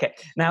 Okay.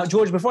 Now,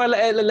 George, before I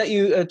let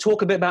you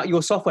talk a bit about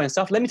your software and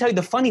stuff, let me tell you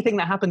the funny thing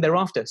that happened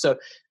thereafter. So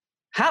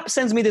Hap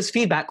sends me this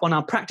feedback on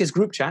our practice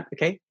group chat,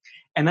 okay?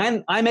 And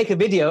then I make a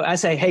video. I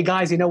say, hey,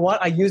 guys, you know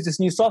what? I use this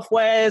new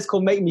software. It's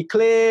called Make Me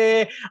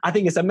Clear. I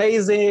think it's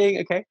amazing,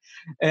 okay?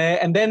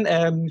 And then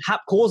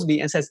Hap calls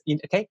me and says,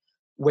 okay,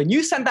 when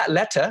you sent that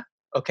letter,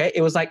 okay,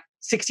 it was like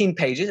 16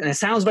 pages, and it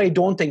sounds very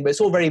daunting, but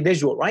it's all very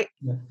visual, right?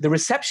 Yeah. The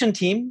reception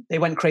team, they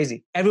went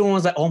crazy. Everyone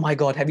was like, oh my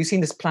God, have you seen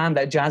this plan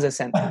that Jazz has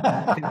sent?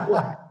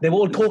 They were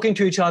all talking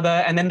to each other,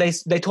 and then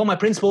they told my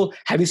principal,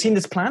 have you seen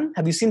this plan?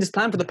 Have you seen this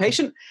plan for the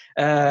patient?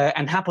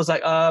 And Hap was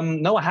like,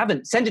 no, I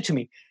haven't. Send it to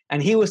me.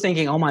 And he was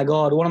thinking, oh my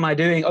God, what am I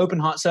doing? Open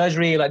heart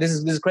surgery, like this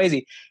is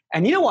crazy.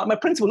 And you know what? My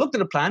principal looked at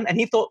the plan, and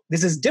he thought,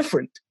 this is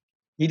different.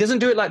 He doesn't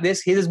do it like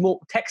this. He is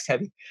more text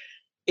heavy.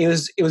 It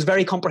was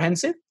very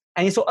comprehensive.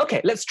 And he thought,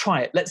 okay, let's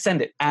try it. Let's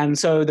send it. And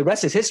so the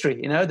rest is history.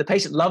 You know, the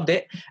patient loved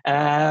it.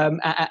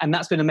 And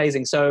that's been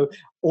amazing. So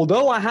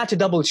although I had to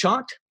double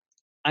chart,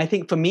 I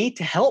think for me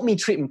to help me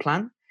treatment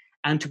plan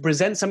and to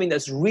present something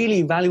that's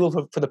really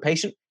valuable for the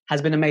patient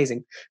has been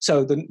amazing.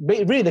 So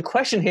really the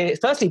question here is,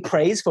 firstly,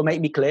 praise for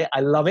Make Me Clear. I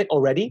love it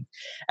already.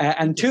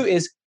 And 2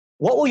 is,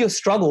 what were your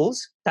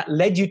struggles that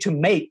led you to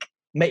Make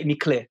Me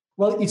Clear?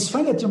 Well, it's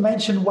funny that you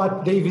mentioned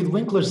what David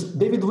Winkler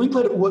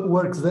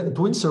works at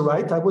Windsor,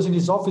 right? I was in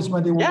his office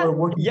when they were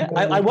working. Yeah,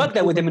 I worked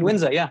there with him in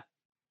Windsor, yeah.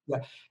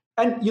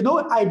 And, you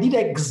know, I did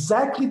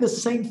exactly the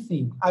same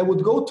thing. I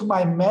would go to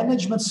my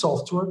management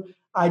software.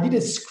 I did a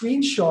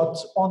screenshot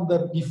on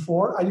the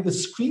before. I did a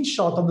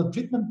screenshot on the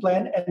treatment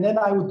plan, and then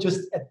I would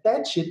just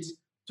attach it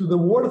to the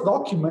Word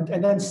document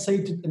and then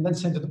send it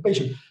to the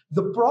patient.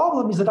 The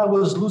problem is that I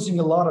was losing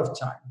a lot of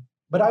time,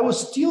 but I was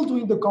still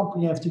doing the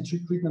comprehensive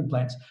treatment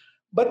plans.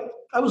 But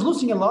I was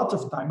losing a lot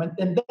of time,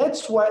 and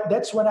that's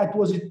when I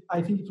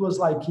think it was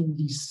like in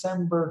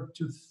December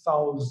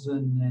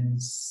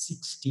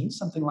 2016,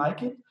 something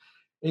like it.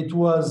 It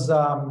was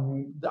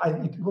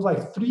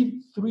like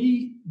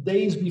three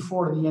days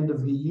before the end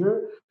of the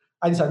year.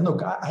 I decided,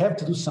 look, I have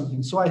to do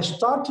something. So I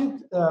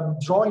started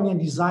drawing and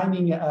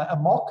designing a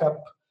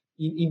mock-up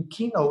in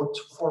Keynote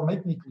for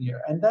Make Me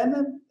Clear, and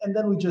then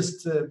we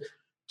just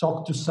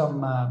talked to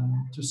some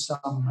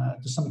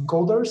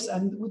coders,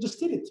 and we just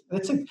did it.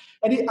 That's it.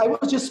 And I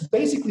was just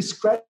basically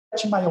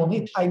scratching my own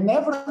itch. I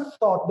never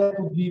thought that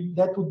would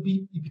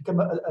become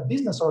a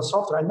business or a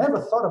software. I never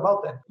thought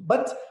about that.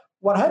 But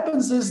what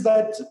happens is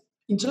that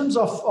in terms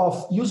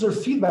of user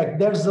feedback,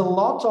 there's a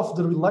lot of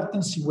the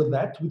reluctancy with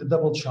the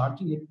double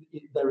charting.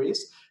 There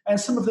is, and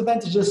some of the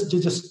dentists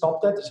just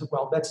stop that. They say,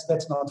 well,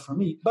 that's not for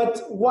me.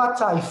 But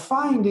what I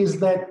find is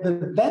that the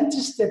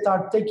dentists that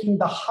are taking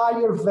the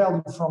higher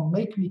value from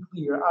Make Me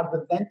Clear are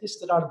the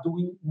dentists that are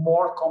doing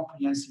more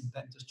comprehensive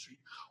dentistry.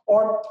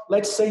 Or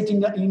let's say it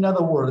in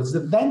other words,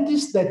 the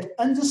dentists that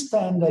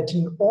understand that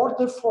in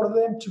order for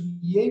them to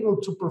be able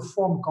to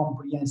perform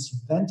comprehensive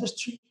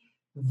dentistry,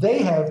 they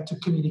have to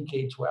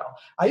communicate well.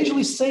 I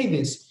usually say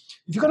this.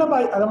 If you're going to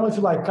buy, I don't know if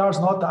you like cars,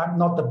 I'm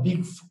not a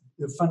big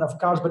fan of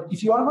cars, but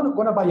if you are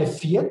going to buy a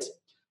Fiat,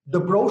 the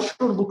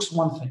brochure looks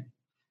one thing.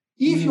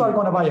 If you are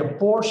going to buy a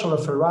Porsche or a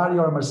Ferrari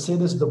or a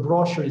Mercedes, the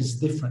brochure is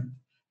different.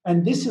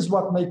 And this is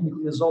what Make Me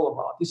Clear is all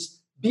about.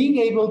 being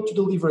able to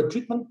deliver a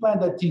treatment plan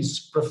that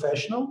is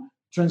professional,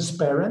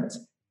 transparent,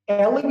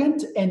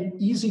 elegant, and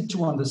easy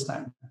to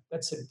understand.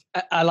 That's it.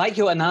 I like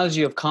your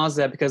analogy of cars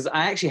there, because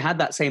I actually had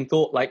that same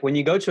thought. Like when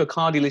you go to a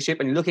car dealership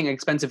and you're looking at an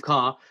expensive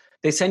car,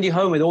 they send you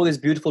home with all this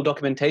beautiful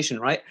documentation,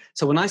 right?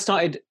 So when I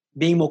started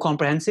being more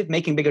comprehensive,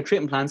 making bigger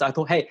treatment plans, I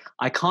thought, hey,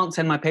 I can't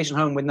send my patient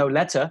home with no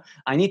letter.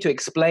 I need to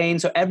explain.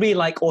 So every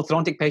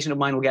orthodontic patient of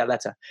mine will get a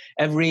letter.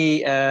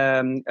 Every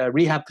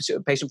rehab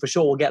patient for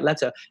sure will get a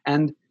letter.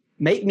 And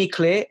Make Me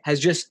Clear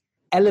has just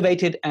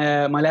elevated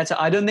my letter.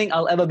 I don't think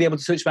I'll ever be able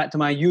to switch back to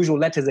my usual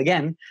letters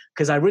again,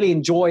 because I really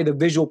enjoy the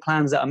visual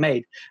plans that are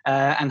made.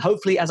 And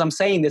hopefully, as I'm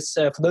saying this,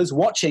 for those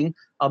watching,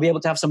 I'll be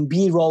able to have some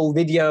B-roll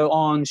video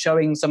on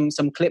showing some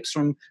clips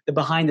from the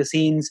behind the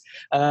scenes.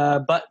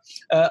 I've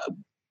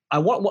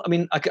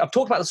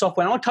talked about the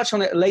software, and I want to touch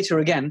on it later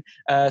again,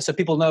 so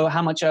people know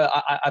how much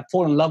I've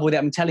fallen in love with it.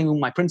 I'm telling them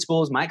my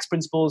principles, my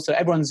ex-principles, so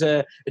everyone's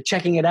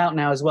checking it out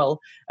now as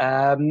well.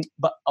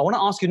 But I want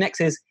to ask you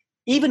next is,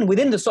 even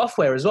within the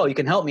software as well, you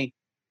can help me.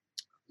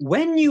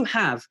 When you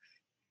have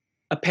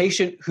a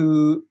patient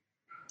who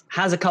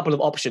has a couple of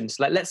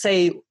options, like let's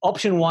say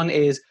option 1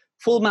 is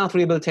full mouth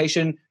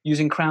rehabilitation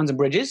using crowns and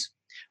bridges.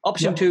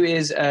 Option 2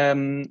 is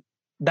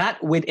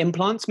that with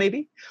implants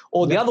maybe.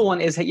 Or the other one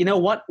is, hey, you know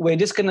what, we're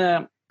just going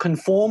to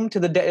conform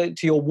to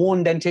your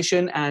worn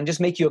dentition and just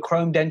make you a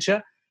chrome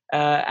denture.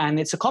 And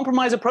it's a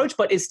compromise approach,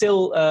 but it's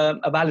still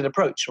a valid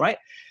approach, right?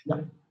 Yeah.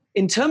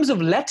 In terms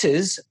of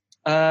letters,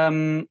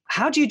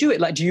 how do you do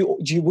it? Like,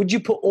 would you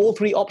put all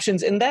 3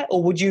 options in there,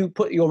 or would you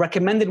put your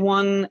recommended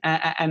one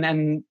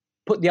and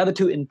put the other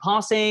 2 in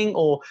passing?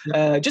 Or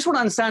just want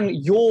to understand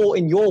in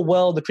your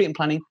world, the treatment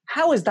planning,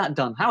 how is that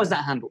done? How is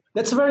that handled?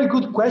 That's a very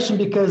good question,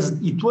 because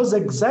it was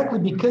exactly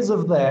because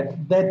of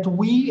that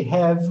we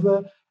have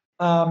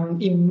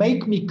in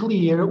Make Me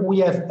Clear, we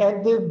have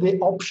added the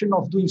option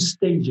of doing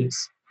stages.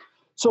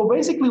 So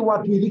basically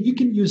what we do, you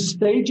can use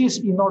stages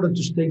in order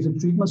to stage the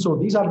treatment. So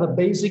these are the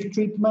basic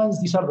treatments,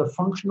 these are the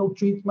functional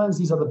treatments,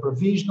 these are the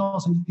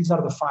provisionals, and these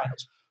are the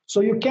finals. So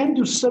you can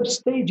do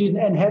sub-staging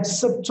and have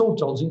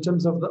subtotals in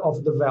terms of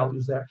the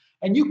values there.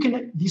 And you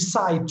can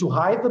decide to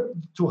hide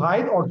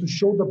or to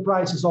show the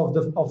prices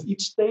of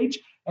each stage.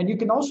 And you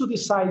can also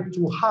decide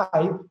to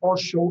hide or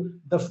show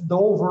the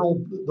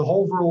overall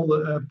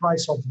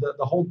price of the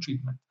whole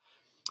treatment.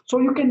 So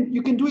you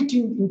can do it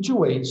in 2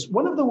 ways.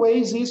 One of the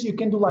ways is you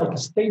can do like a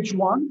stage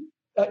 1,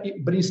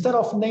 but instead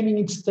of naming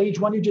it stage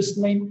 1, you just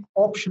name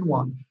option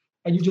 1,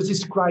 and you just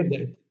describe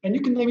that. And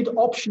you can name it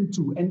option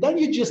 2, and then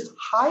you just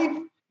hide.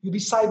 You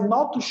decide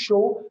not to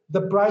show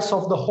the price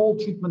of the whole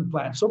treatment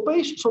plan. So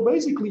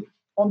basically,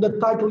 on the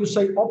title you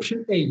say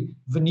option A,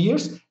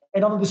 veneers,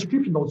 and on the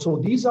description note, so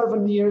these are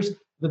veneers.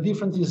 The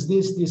difference is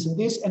this, this, and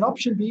this. And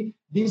option B,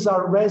 these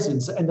are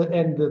resins, and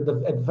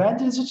the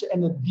advantages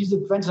and the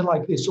disadvantages are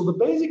like this. So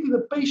basically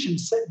the patient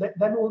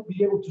then will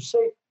be able to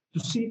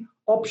see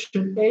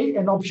option A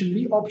and option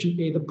B, option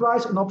A the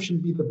price and option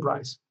B the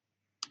price.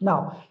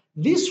 Now,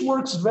 this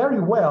works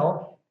very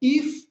well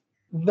if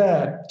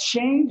the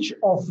change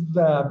of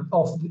the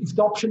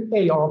option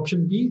A or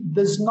option B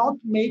does not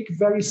make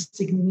very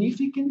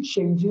significant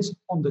changes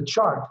on the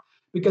chart.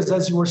 Because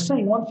as you were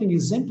saying, one thing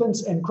is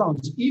implants and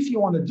crowns. If you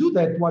want to do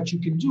that, what you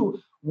can do,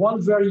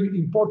 one very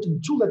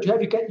important tool that you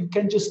have, you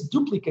can just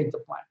duplicate the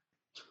plan.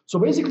 So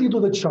basically you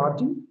do the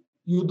charting,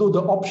 you do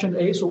the option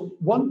A. So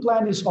one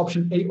plan is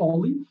option A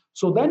only.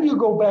 So then you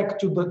go back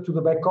to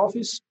the back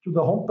office, to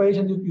the homepage,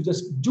 and you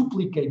just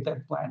duplicate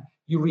that plan.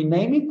 You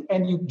rename it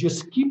and you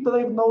just keep the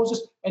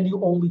diagnosis and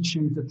you only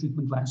change the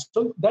treatment plan.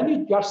 So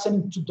then you are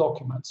sending 2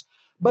 documents.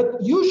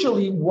 But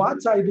usually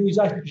what I do is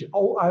I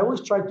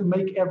always try to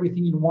make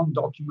everything in one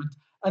document,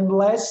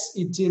 unless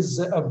it is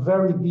a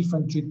very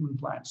different treatment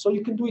plan. So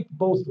you can do it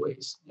both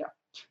ways. Yeah.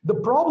 The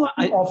problem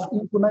of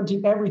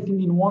implementing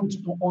everything in one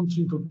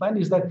treatment plan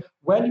is that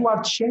when you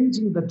are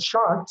changing the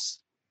charts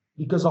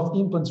because of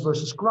implants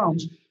versus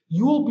crowns,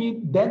 you will be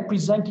then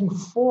presenting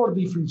 4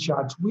 different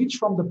charts, which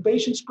from the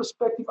patient's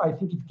perspective, I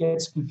think it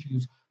gets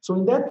confused. So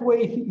in that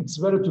way, it's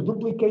better to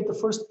duplicate the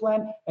first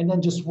plan and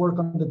then just work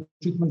on the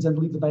treatments and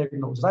leave the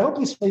diagnosis. I hope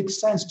this makes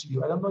sense to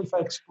you. I don't know if I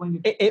explained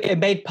it. It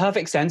made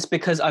perfect sense,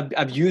 because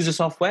I've used the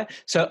software.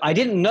 So I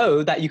didn't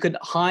know that you could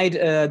hide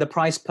the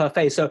price per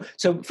phase. So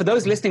for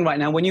those listening right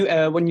now,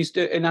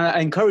 and I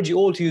encourage you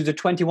all to use the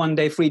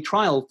 21-day free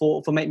trial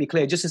for Make Me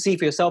Clear, just to see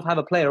for yourself, have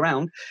a play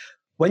around.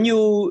 When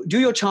you do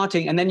your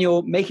charting and then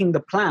you're making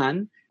the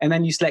plan, and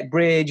then you select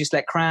bridge, you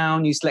select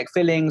crown, you select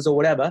fillings or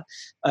whatever,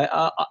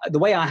 the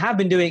way I have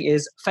been doing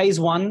is phase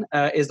 1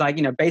 is like,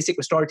 basic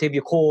restorative,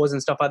 your cores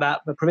and stuff like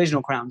that, the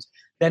provisional crowns.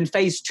 Then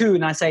phase 2,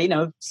 and I say,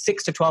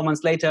 6 to 12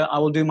 months later, I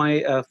will do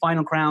my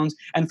final crowns.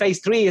 And phase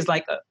 3 is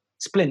like a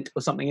splint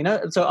or something,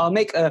 So I'll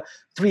make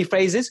 3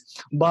 phases.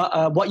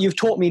 But what you've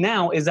taught me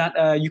now is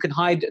that you can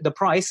hide the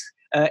price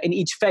in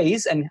each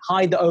phase and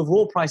hide the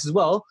overall price as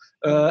well.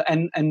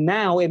 And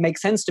now it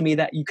makes sense to me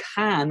that you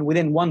can,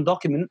 within one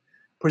document,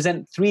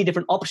 present 3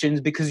 different options,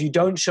 because you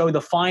don't show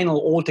the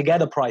final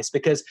altogether price.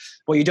 Because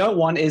what you don't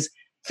want is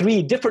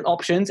 3 different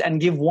options and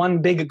give one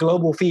big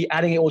global fee,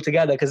 adding it all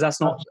together, because that's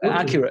not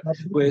accurate.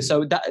 Absolutely.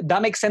 So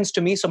that makes sense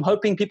to me. So I'm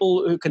hoping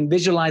people who can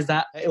visualize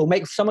that, it will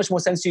make so much more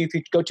sense to you if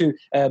you go to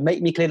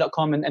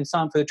makemeclear.com and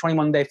sign up for the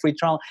 21-day free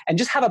trial and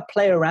just have a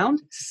play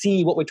around,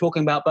 see what we're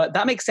talking about. But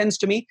that makes sense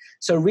to me.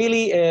 So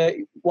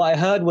really what I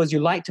heard was you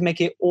like to make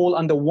it all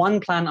under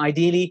one plan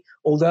ideally,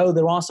 although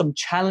there are some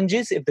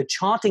challenges if the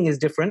charting is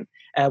different,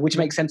 which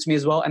makes sense to me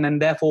as well. And then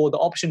therefore the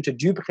option to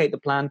duplicate the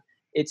plan,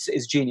 it's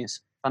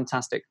genius.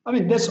 Fantastic. I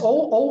mean, there's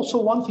also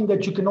one thing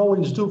that you can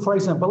always do. For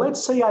example,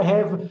 let's say I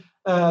have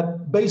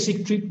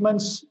basic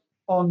treatments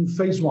on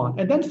phase 1,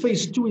 and then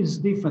phase 2 is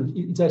different.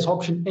 It has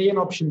option A and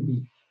option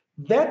B.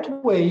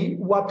 That way,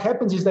 what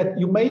happens is that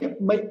you may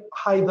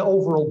hide the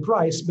overall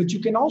price, but you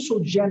can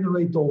also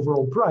generate the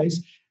overall price,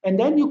 and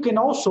then you can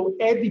also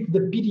edit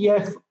the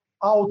PDF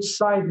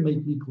outside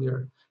Make Me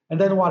Clear.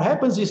 And then what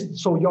happens is,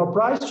 so your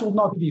price will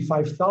not be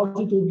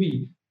 5,000, it will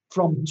be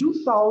from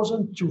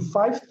 2,000 to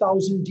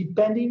 5,000,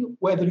 depending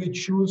whether you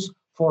choose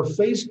for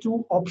phase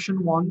 2,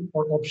 option 1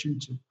 or option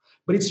 2.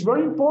 But it's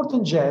very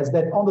important, Jazz,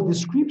 that on the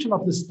description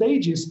of the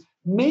stages,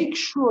 make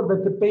sure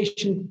that the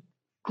patient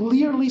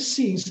clearly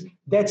sees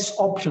that's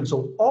option.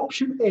 So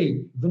option A,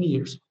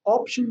 veneers,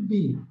 option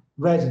B,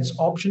 resins,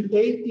 option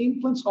A,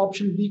 implants,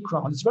 option B,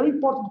 crown. It's very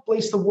important to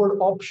place the word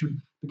option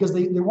because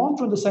they want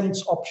to understand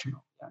it's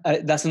optional.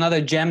 That's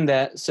another gem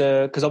there.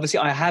 So, because obviously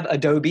I have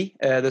Adobe,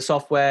 the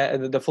software,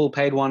 the full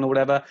paid one or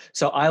whatever.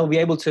 So I'll be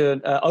able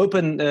to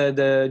open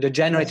the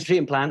generated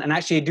treatment plan and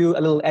actually do a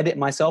little edit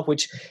myself,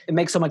 which it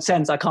makes so much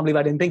sense. I can't believe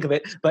I didn't think of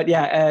it. But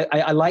yeah,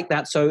 I like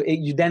that. So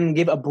you then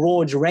give a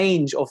broad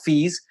range of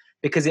fees,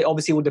 because it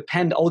obviously will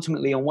depend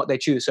ultimately on what they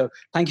choose. So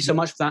thank you so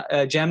much for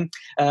that, Jem.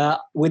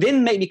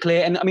 Within Make Me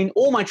Clear, and I mean,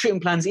 all my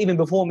treatment plans, even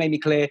before Make Me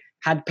Clear,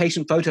 had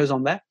patient photos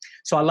on there.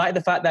 So I like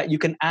the fact that you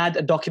can add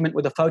a document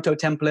with a photo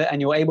template and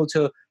you're able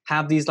to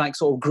have these like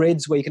sort of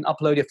grids where you can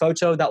upload your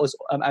photo. That was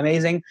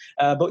amazing.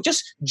 But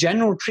just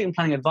general treatment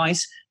planning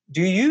advice,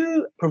 do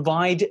you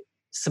provide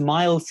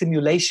smile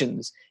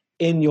simulations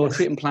in your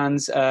treatment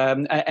plans,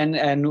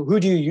 and who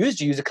do you use?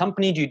 Do you use a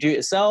company? Do you do it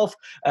yourself?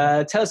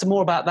 Tell us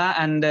more about that,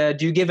 and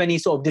do you give any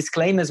sort of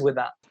disclaimers with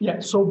that? Yeah,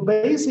 so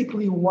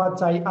basically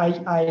what I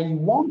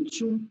want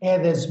to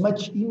add as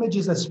much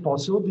images as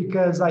possible,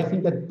 because I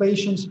think that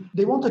patients,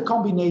 they want a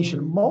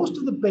combination. Most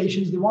of the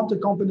patients, they want a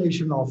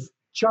combination of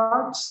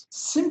charts,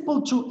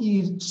 simple to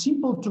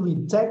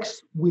read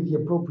text with the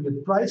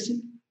appropriate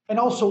pricing, and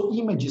also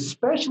images,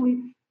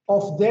 especially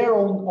of their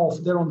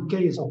own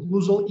case, of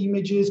occlusal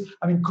images.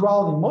 I mean,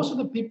 crowding. Most of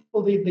the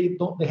people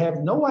they have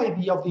no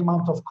idea of the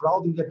amount of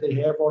crowding that they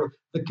have or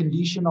the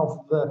condition of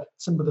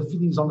some of the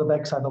feelings on the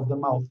backside of the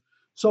mouth.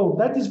 So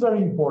that is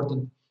very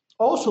important.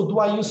 Also, do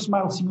I use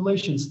smile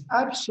simulations?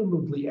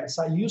 Absolutely, yes.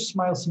 I use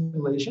smile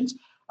simulations.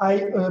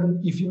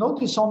 If you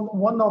notice on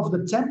one of the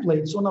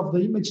templates, one of the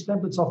image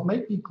templates of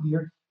Make Me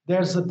Clear,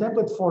 there's a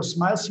template for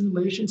smile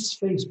simulations,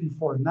 face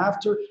before and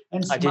after,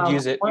 and smile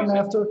before and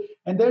after.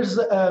 And there's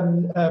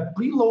a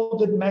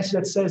preloaded message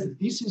that says that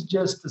this is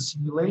just a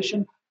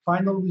simulation.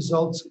 Final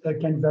results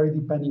can vary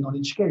depending on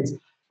each case.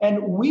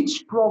 And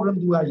which program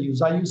do I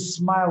use? I use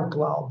Smile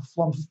Cloud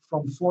from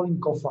Florin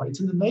Kofar. It's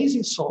an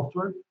amazing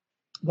software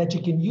that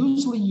you can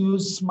usually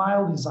use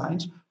smile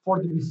designs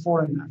for the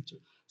before and after.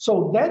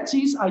 So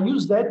I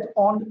use that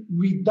on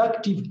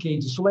reductive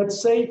cases. So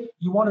let's say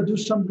you want to do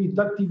some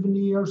reductive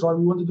veneers or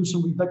you want to do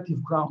some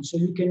reductive crowns. So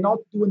you cannot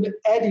do an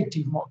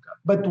additive mock-up.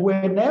 But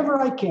whenever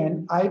I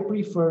can, I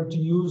prefer to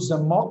use a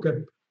mock-up.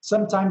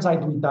 Sometimes I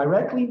do it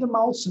directly in the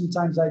mouth.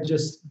 Sometimes I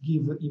just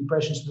give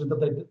impressions to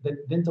the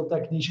dental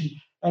technician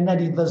and then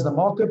he does the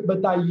mock-up.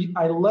 But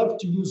I love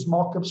to use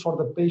mock-ups for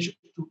the patient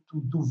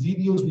to do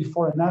videos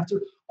before and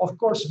after. Of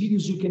course,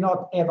 videos you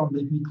cannot add on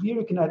Make Me Clear.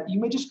 You can add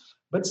images.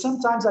 But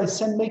sometimes I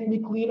send Make Me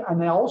Clear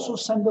and I also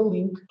send a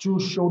link to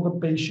show the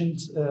patient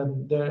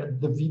the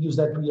videos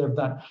that we have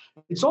done.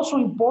 It's also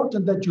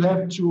important that you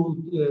have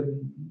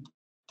to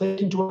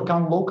take into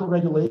account local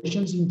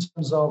regulations in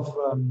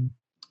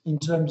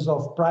terms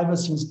of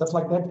privacy and stuff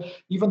like that.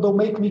 Even though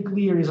Make Me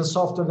Clear is a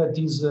software that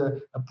is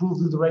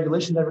approved with the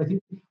regulation and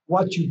everything,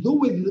 what you do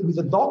with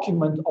the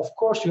document, of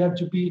course, you have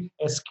to be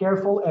as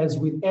careful as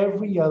with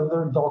every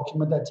other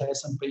document that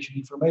has some patient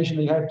information.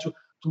 You have to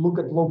look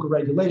at local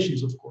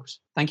regulations, of course.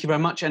 Thank you very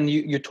much. And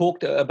you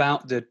talked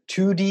about the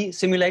 2D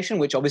simulation,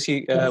 which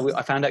obviously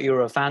I found out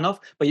you're a fan of,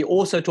 but you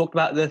also talked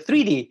about the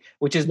 3D,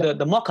 which is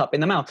the mock-up in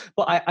the mouth.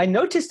 But I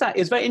noticed that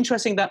it's very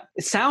interesting that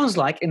it sounds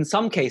like in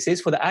some cases,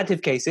 for the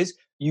additive cases,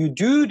 you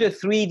do the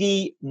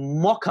 3D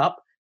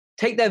mock-up,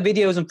 take their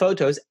videos and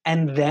photos,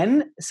 and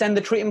then send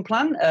the treatment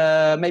plan.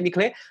 Make Me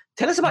Clear.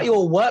 Tell us about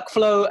your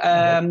workflow.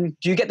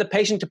 Do you get the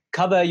patient to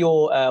cover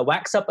your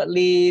wax up at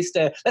least?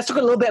 Let's talk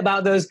a little bit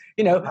about those,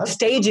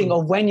 staging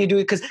of when you do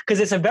it, because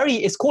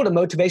it's called a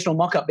motivational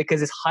mock-up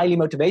because it's highly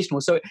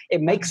motivational. So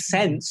it makes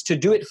sense to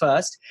do it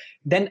first.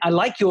 Then I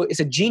like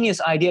it's a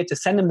genius idea to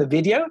send them the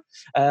video.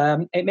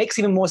 It makes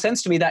even more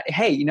sense to me that,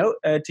 hey,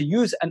 to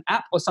use an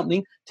app or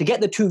something to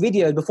get the 2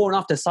 videos before and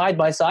after side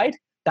by side.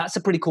 that's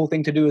a pretty cool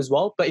thing to do as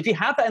well. But if you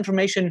have that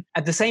information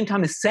at the same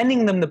time as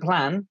sending them the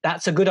plan,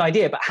 that's a good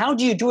idea. But how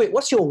do you do it?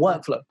 What's your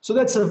workflow? So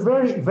that's a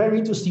very, very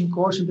interesting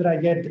question that I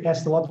get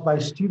asked a lot by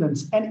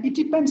students. And it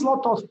depends a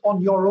lot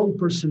on your own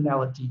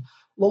personality.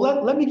 Well,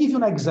 let me give you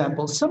an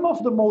example. Some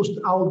of the most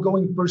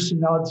outgoing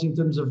personalities in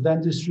terms of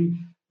dentistry,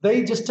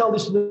 they just tell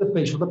this to the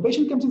patient. The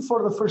patient comes in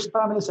for the first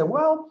time and they say,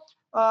 well,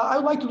 I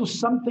would like to do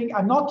something.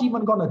 I'm not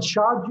even going to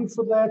charge you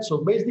for that. So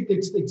basically,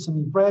 it's some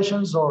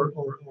impressions or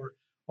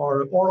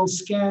oral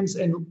scans.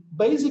 And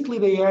basically,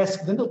 they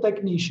ask dental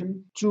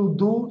technician to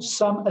do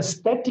some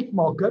aesthetic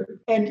mock-up.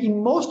 And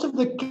in most of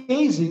the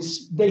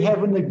cases, they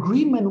have an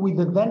agreement with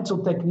the dental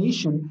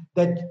technician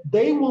that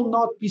they will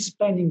not be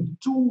spending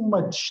too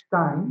much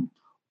time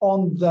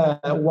on the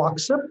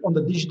wax-up, on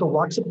the digital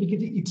wax-up,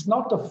 because it's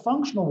not a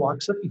functional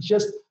wax-up. It's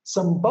just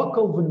some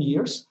buccal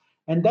veneers.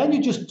 And then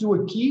you just do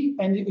a key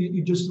and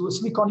you just do a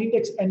silicone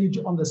index, and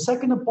you on the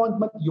second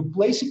appointment, you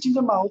place it in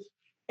the mouth,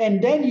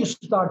 and then you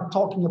start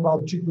talking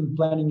about treatment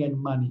planning and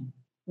money.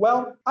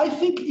 Well, I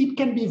think it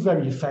can be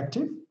very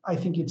effective. I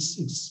think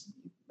it's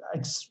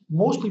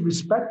mostly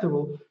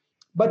respectable.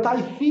 But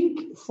I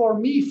think for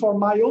me, for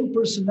my own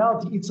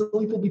personality, it's a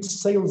little bit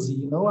salesy,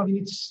 you know? I mean,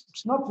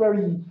 it's not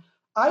very...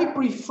 I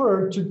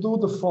prefer to do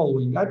the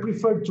following. I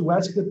prefer to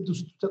ask them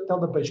to tell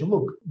the patient,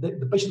 look,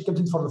 the patient comes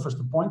in for the first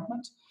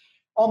appointment.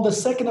 On the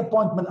second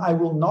appointment, I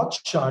will not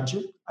charge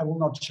it.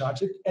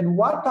 And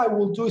what I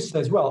will do is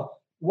say, well,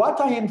 what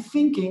I am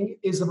thinking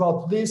is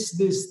about this,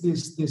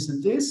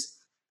 and this.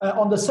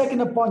 On the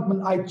second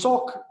appointment,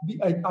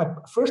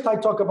 first I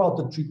talk about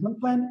the treatment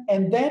plan,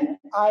 and then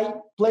I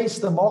place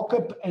the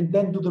mock-up and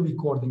then do the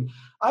recording.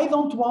 I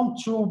don't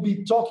want to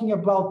be talking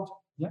about...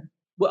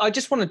 Well, I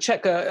just want to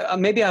check,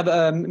 maybe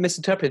I've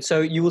misinterpreted.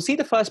 So you will see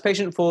the first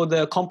patient for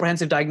the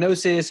comprehensive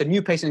diagnosis, a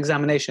new patient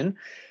examination.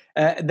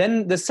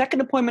 Then the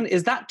second appointment,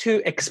 is that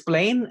to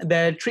explain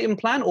their treatment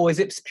plan, or is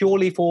it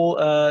purely for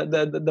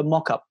the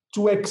mock-up?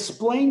 To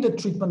explain the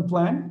treatment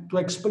plan,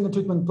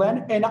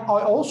 and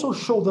I also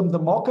show them the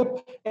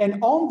mock-up. And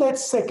on that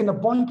second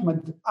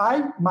appointment,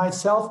 I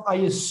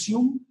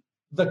assume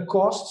the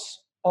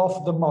costs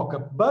of the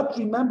mock-up. But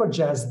remember,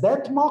 Jazz,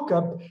 that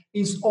mock-up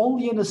is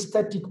only an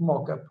aesthetic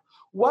mock-up.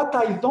 What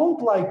I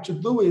don't like to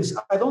do is,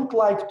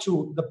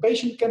 the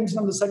patient comes in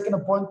on the second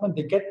appointment,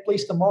 they get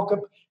placed a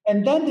mock-up,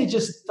 and then they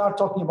just start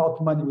talking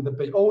about money with the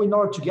patient. Oh, in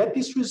order to get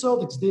this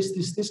result, it's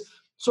this.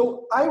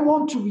 So I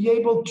want to be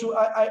able to,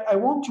 I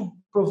want to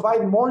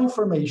provide more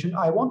information.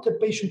 I want the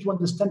patient to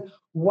understand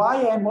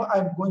why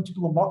I'm going to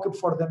do a mock-up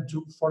for them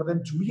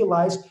to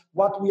realize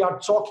what we are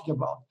talking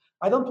about.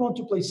 I don't want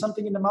to place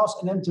something in the mouth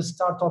and then just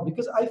start talking,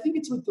 because I think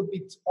it's a little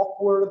bit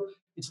awkward.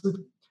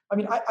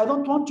 I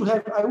don't want to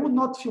have, I would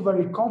not feel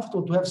very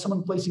comfortable to have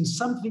someone placing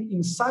something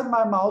inside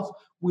my mouth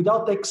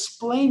without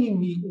explaining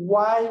me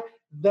why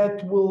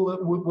that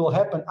will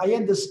happen. I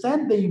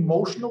understand the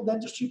emotional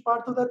dentistry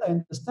part of that. I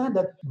understand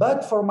that.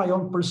 But for my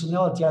own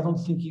personality, I don't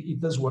think it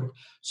does work.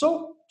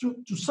 So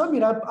to sum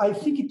it up, I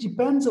think it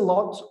depends a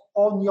lot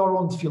on your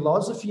own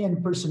philosophy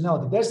and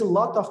personality. There's a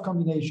lot of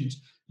combinations.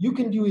 You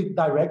can do it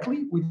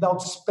directly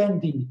without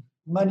spending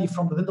money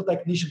from the dental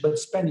technician, but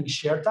spending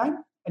share time,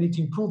 and it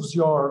improves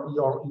your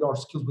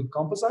skills with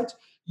composites.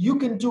 You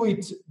can do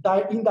it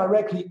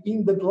indirectly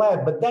in the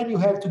lab, but then you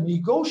have to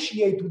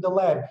negotiate with the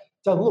lab.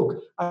 Tell,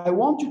 look, I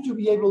want you to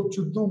be able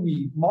to do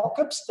me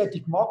mock-ups,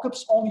 static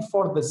mock-ups, only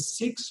for the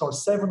 6 or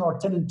 7 or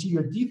 10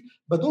 anterior teeth,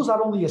 but those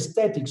are only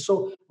aesthetic.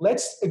 So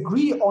let's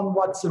agree on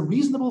what's a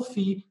reasonable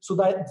fee so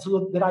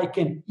that I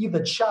can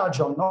either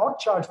charge or not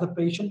charge the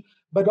patient,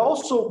 but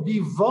also be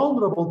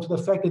vulnerable to the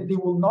fact that they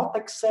will not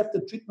accept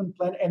the treatment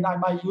plan and I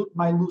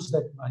might lose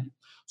that money.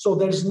 So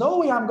there's no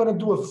way I'm going to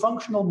do a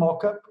functional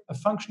mock-up, a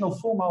functional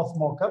full mouth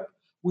mock-up,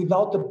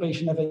 without the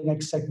patient having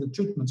accepted the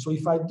treatment. So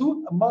if I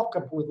do a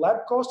mock-up with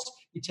lab costs,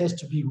 it has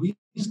to be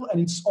reasonable and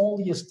it's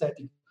only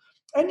aesthetic.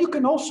 And you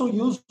can also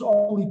use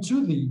only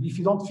 2D. If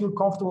you don't feel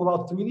comfortable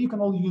about 3D, you can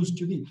only use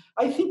 2D.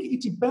 I think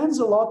it depends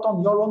a lot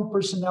on your own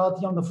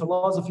personality, on the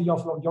philosophy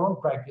of your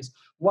own practice.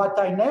 What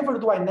I never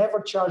do, I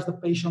never charge the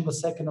patient on the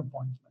second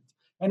appointment.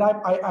 And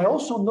I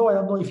also know, I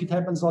don't know if it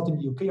happens a lot in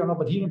the UK or not,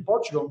 but here in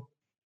Portugal,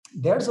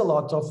 there's a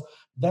lot of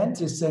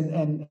dentists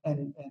and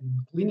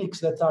clinics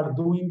that are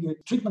doing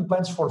treatment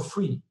plans for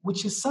free,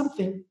 which is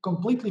something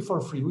completely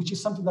for free, which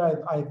is something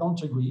that I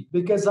don't agree.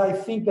 Because I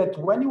think that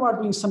when you are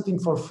doing something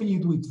for free, you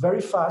do it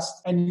very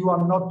fast and you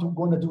are not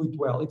going to do it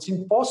well. It's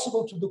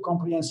impossible to do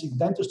comprehensive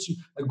dentistry,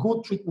 a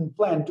good treatment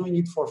plan, doing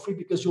it for free,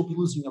 because you'll be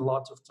losing a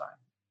lot of time.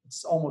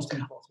 It's almost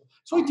impossible.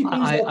 So it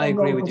depends I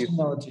agree with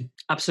personality. You.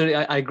 Absolutely.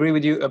 I agree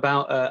with you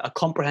about a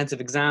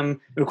comprehensive exam.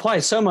 It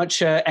requires so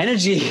much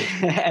energy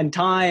and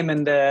time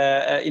and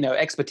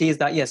expertise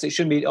that, yes, it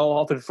shouldn't be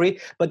offered free.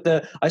 But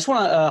I just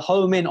want to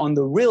home in on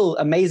the real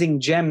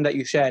amazing gem that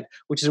you shared,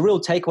 which is a real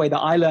takeaway that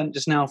I learned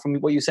just now from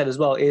what you said as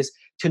well, is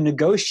to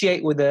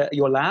negotiate with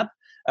your lab.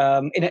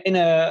 In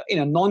a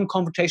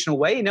non-confrontational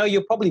way. You know,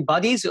 you're probably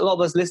buddies. A lot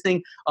of us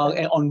listening are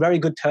on very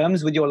good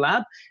terms with your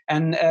lab,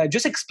 and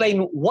just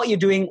explain what you're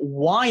doing,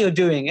 why you're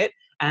doing it,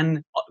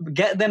 and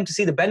get them to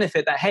see the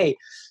benefit that, hey,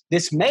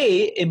 this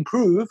may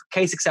improve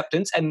case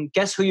acceptance, and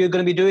guess who you're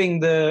going to be doing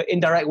the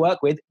indirect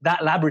work with?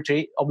 That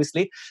laboratory,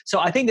 obviously. So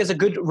I think there's a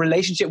good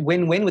relationship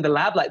win-win with the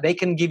lab. Like they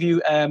can give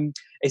you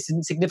a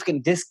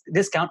significant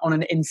discount on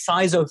an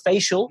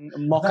incisor-facial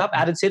mock-up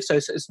additive. So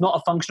it's not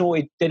a functional,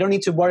 they don't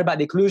need to worry about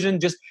the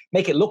occlusion, just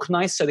make it look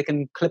nice so they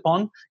can clip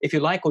on if you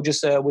like, or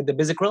just with the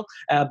Bisacryl.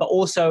 But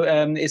also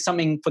it's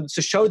something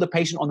to show the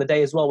patient on the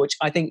day as well, which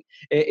I think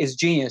is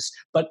genius.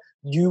 But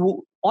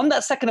you, on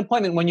that second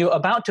appointment, when you're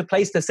about to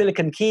place the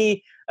silicon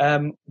key,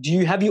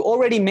 have you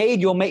already made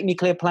your Make Me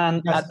Clear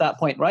plan at that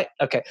point, right?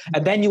 Okay.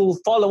 And then you will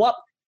follow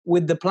up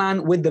with the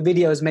plan, with the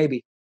videos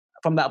maybe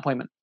from that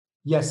appointment.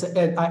 Yes.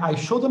 And I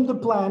showed them the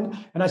plan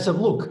and I said,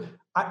 look,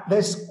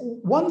 there's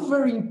one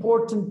very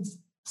important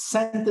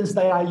sentence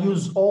that I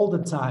use all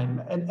the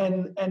time.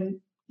 And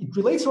it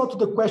relates a lot to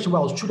the question,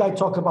 well, should I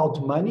talk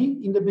about money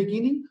in the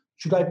beginning?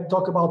 Should I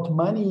talk about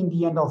money in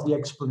the end of the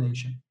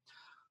explanation?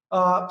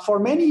 For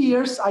many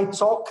years, I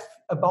talked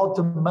about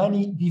the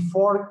money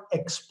before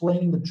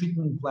explaining the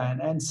treatment plan.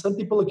 And some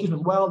people accuse me,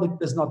 well, it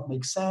does not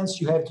make sense.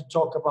 You have to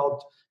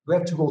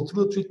go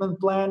through the treatment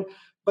plan.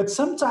 But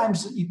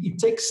sometimes it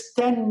takes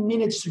 10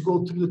 minutes to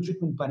go through the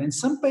treatment plan. And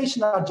some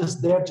patients are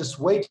just there, just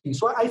waiting.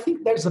 So I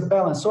think there's a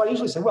balance. So I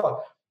usually say,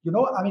 well,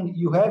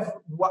 you have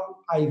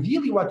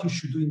ideally what you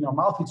should do in your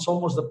mouth, it's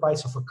almost the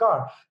price of a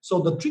car. So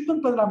the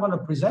treatment plan I'm going to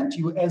present to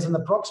you as an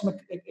approximate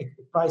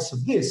price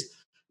of this.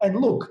 And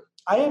look,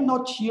 I am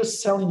not here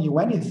selling you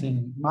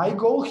anything. My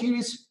goal here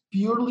is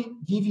purely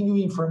giving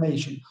you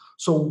information.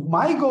 So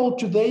my goal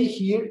today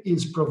here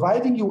is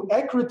providing you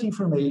accurate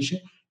information.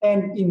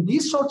 And in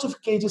these sorts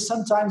of cases,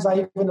 sometimes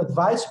I even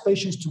advise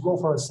patients to go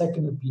for a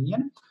second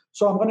opinion.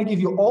 So I'm going to give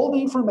you all the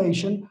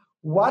information,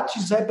 what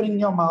is happening in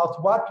your mouth,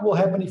 what will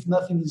happen if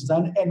nothing is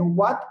done, and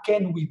what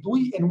can we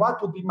do, and what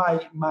would be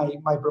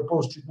my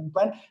proposed treatment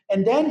plan.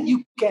 And then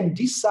you can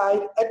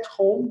decide at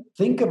home,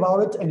 think about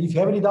it, and if you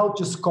have any doubt,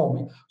 just call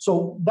me.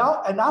 So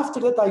now, and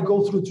after that, I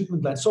go through the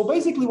treatment plan. So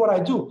basically what I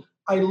do,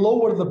 I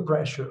lower the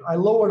pressure, I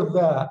lower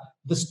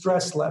the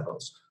stress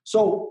levels.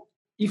 So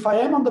if I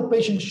am on the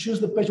patient's shoes,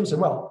 the patient will say,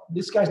 well,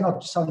 this guy's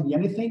not selling me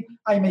anything.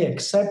 I may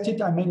accept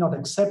it, I may not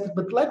accept it,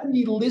 but let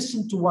me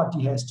listen to what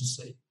he has to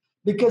say.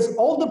 Because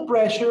all the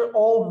pressure,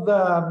 all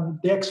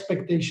the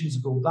expectations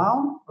go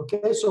down,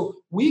 okay? So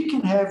we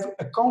can have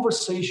a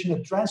conversation,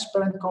 a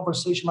transparent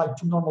conversation like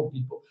two normal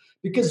people.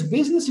 Because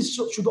business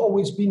should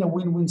always be in a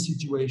win-win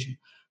situation.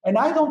 And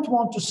I don't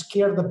want to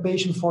scare the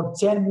patient for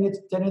 10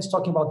 minutes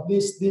talking about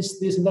this,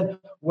 and then,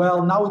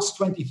 well, now it's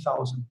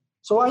 20,000.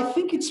 So I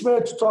think it's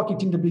better to talk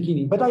it in the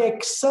beginning. But I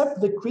accept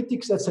the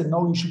critics that say,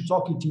 no, you should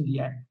talk it in the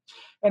end.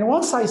 And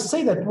once I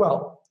say that,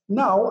 well,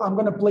 now I'm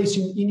going to place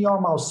in your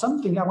mouth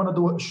something. I want to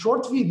do a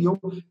short video.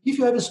 If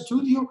you have a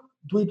studio,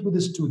 do it with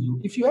a studio.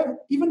 If you have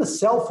even a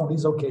cell phone,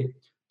 is okay.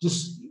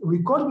 Just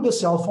record with a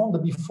cell phone, the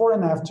before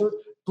and after,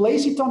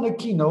 place it on a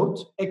Keynote,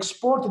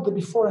 export it the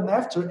before and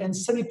after, and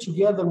send it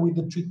together with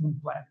the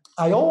treatment plan.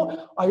 I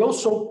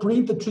also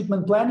print the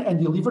treatment plan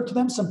and deliver to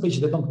them. Some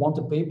patients, they don't want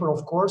the paper,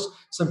 of course.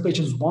 Some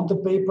patients want the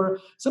paper.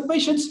 Some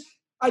patients,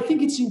 I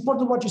think it's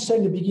important what you said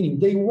in the beginning.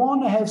 They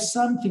want to have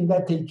something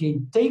that they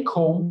can take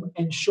home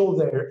and show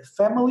their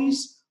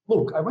families.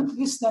 Look, I went to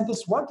this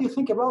dentist. What do you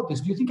think about this?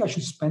 Do you think I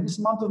should spend this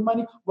amount of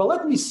money? Well,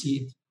 let me see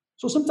it.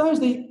 So sometimes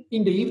they,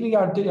 in the evening,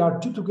 they are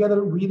two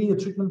together reading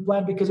the treatment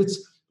plan because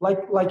it's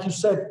like you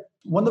said,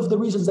 one of the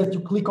reasons that you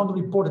click on the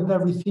report and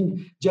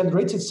everything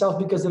generates itself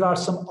because there are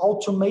some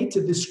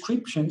automated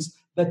descriptions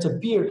that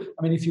appear.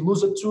 I mean, if you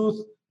lose a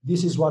tooth,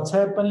 this is what's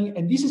happening.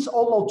 And this is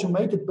all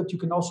automated, but you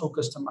can also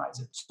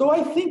customize it. So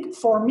I think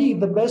for me,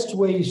 the best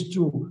way is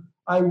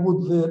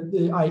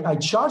I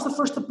charge the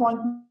first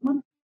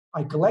appointment.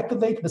 I collect the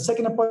data. The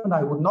second appointment,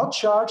 I would not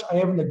charge. I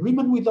have an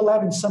agreement with the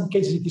lab. In some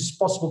cases, it is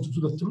possible to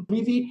do the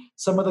 3D.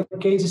 Some other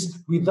cases,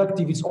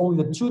 reductive is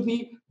only the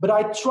 2D. But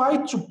I try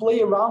to play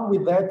around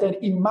with that. And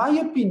in my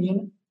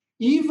opinion,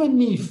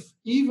 even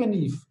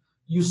if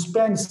you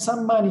spend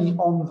some money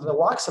on the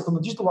WhatsApp, on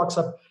the digital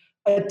WhatsApp,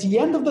 at the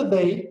end of the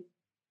day,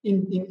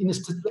 in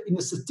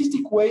a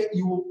statistic way,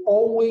 you will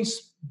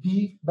always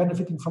be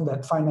benefiting from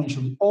that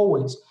financially,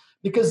 always.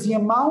 Because the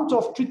amount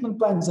of treatment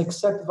plans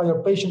accepted by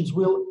your patients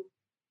will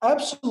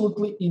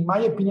absolutely, in my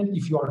opinion,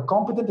 if you are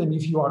competent and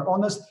if you are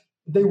honest,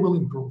 they will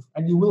improve.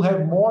 And you will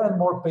have more and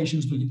more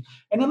patients doing it.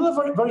 And another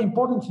very, very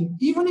important thing,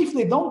 even if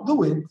they don't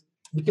do it,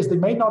 because they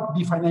may not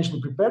be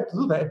financially prepared to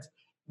do that,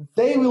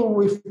 they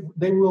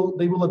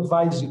will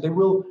advise you.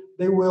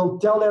 They will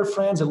tell their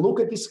friends, and look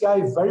at this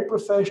guy, very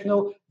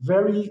professional,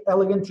 very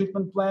elegant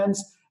treatment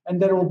plans,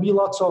 and there will be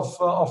lots of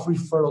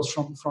referrals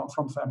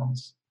from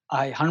families.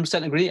 I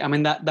 100% agree. I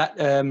mean, that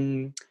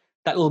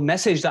little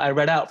message that I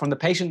read out from the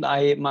patient,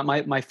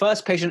 my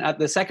first patient at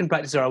the second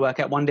practice where I work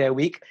at 1 day a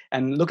week,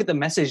 and look at the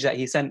message that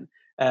he sent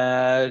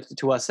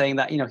to us saying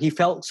that, he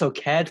felt so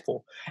cared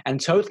for.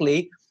 And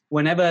totally,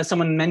 whenever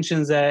someone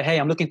mentions, hey,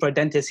 I'm looking for a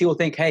dentist, he will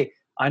think, hey,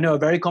 I know a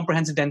very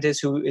comprehensive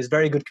dentist who is a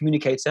very good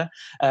communicator.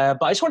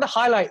 But I just want to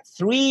highlight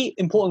 3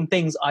 important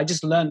things I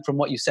just learned from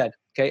what you said.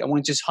 Okay, I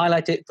want to just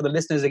highlight it for the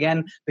listeners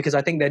again, because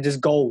I think they're just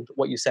gold,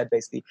 what you said,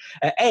 basically.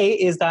 A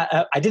is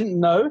that I didn't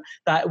know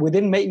that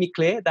within Make Me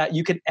Clear that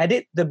you can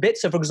edit the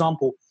bits. So, for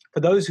example, for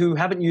those who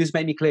haven't used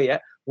Make Me Clear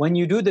yet, when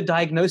you do the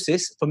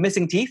diagnosis for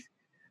missing teeth,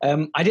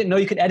 I didn't know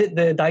you could edit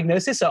the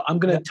diagnosis. So I'm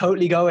going to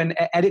totally go and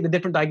edit the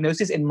different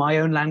diagnoses in my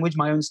own language,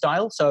 my own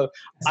style. So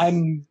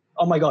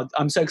oh my God,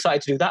 I'm so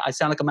excited to do that. I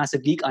sound like a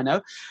massive geek, I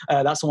know.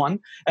 That's one.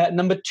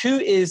 Number two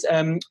is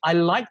I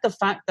like the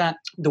fact that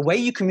the way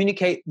you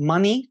communicate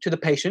money to the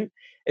patient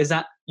is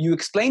that you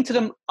explain to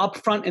them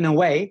upfront in a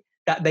way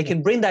that they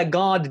can bring their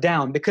guard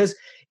down. Because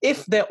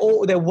if they're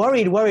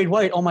worried,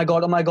 oh my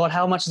God,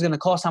 how much is it going to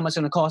cost? How much is it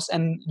going to cost?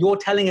 And you're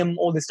telling them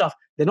all this stuff,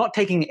 they're not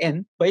taking it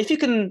in. But if you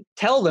can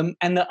tell them,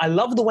 and I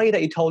love the way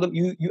that you told them,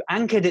 you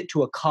anchored it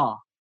to a car,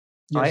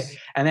 right?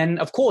 And then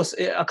of course,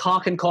 a car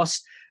can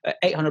cost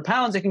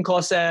 £800, it can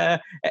cost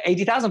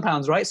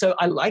 £80,000, right? So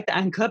I like the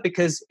anchor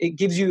because it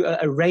gives you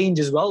a range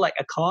as well. Like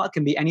a car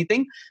can be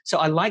anything. So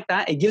I like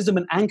that. It gives them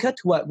an anchor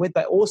to work with,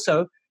 but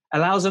also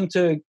allows them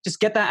to just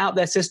get that out of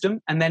their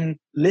system and then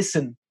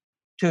listen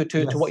to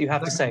what you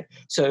have to say.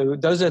 So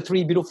those are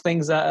three beautiful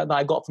things that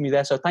I got from you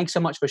there. So thanks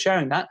so much for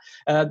sharing that.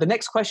 The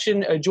next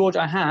question, George,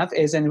 I have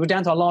is, and we're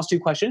down to our last two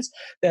questions.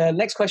 The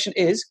next question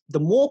is,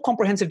 the more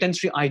comprehensive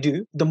dentistry I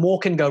do, the more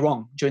can go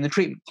wrong during the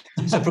treatment.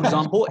 So for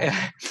example,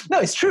 no,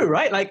 it's true,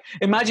 right? Like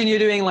imagine you're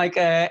doing like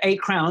 8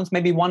 crowns,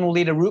 maybe one will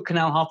need a root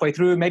canal halfway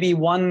through, maybe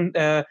one,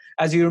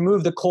 as you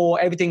remove the core,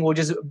 everything will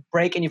just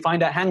break and you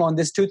find out, hang on,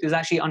 this tooth is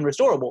actually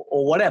unrestorable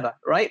or whatever,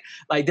 right?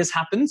 Like this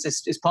happens,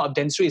 it's part of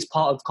dentistry, it's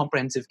part of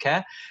comprehensive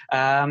care.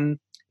 How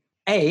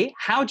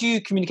do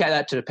you communicate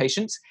that to the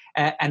patients?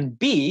 And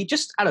B,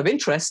 just out of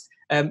interest,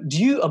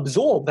 do you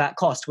absorb that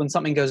cost when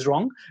something goes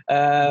wrong?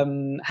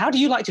 How do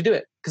you like to do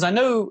it? Because I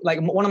know, like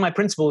one of my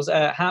principals,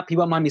 Hap, he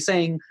won't mind me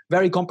saying,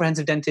 very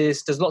comprehensive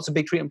dentist, does lots of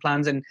big treatment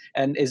plans and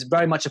is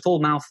very much a full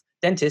mouth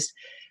dentist.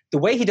 The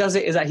way he does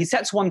it is that he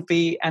sets one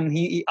fee, and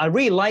I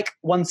really like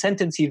one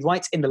sentence he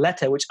writes in the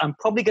letter, which I'm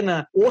probably going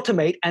to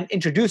automate and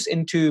introduce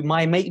into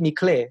my Make Me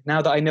Clear,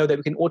 now that I know that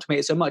we can automate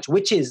it so much,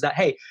 which is that,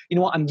 hey, you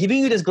know what, I'm giving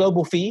you this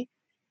global fee,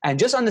 and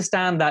just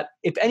understand that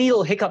if any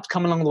little hiccups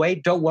come along the way,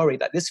 don't worry,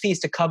 that this fee is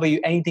to cover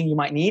you anything you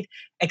might need,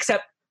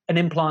 except an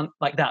implant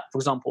like that, for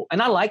example.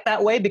 And I like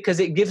that way because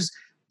it gives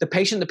the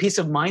patient the peace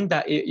of mind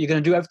that you're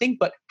going to do everything.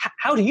 But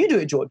how do you do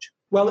it, George?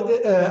 Well,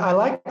 I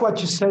like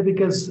what you said,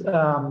 because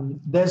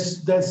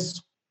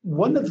there's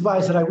one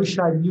advice that I wish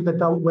I knew that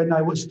when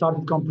I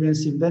started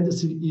comprehensive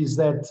dentistry is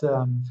that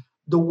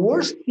the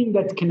worst thing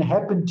that can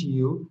happen to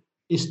you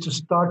is to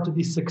start to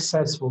be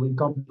successful in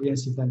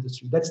comprehensive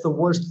dentistry. That's the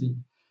worst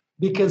thing,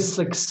 because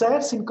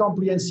success in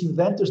comprehensive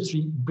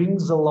dentistry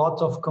brings a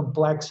lot of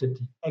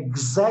complexity.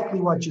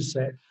 Exactly what you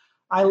said.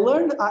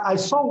 I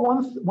saw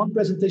one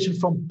presentation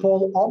from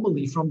Paul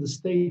O'Malley from the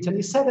States, and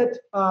he said that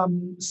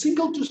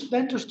single tooth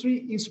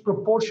dentistry is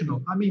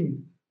proportional. I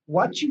mean,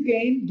 what you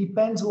gain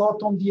depends a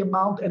lot on the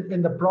amount,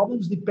 and the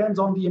problems depends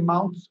on the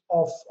amount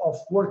of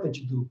work that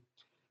you do.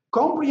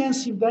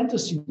 Comprehensive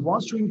dentistry,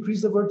 once you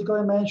increase the vertical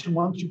dimension,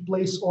 once you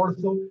place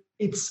ortho,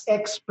 it's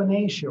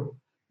exponential.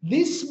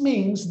 This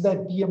means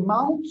that the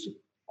amount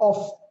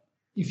of,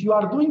 if you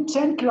are doing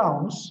 10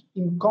 crowns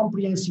in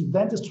comprehensive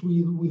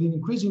dentistry with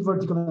increasing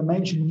vertical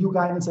dimension, new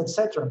guidance,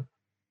 etc.,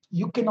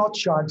 you cannot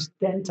charge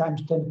 10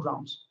 times 10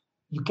 crowns.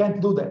 You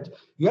can't do that.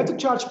 You have to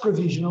charge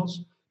provisionals,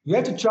 you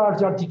have to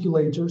charge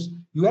articulators,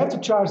 you have to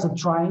charge the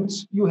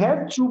trines, you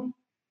have to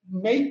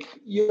make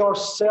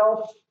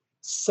yourself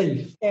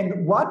safe.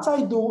 And what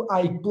I do,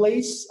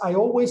 I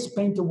always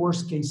paint the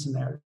worst case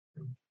scenario.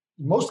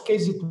 In most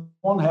cases, it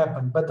won't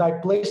happen, but I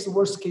place the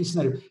worst case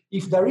scenario.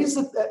 If there is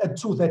a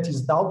tooth that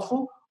is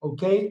doubtful,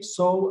 okay,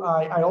 so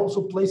I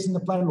also place in the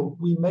plan, look,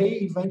 we may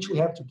eventually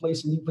have to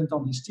place an implant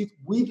on this teeth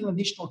with an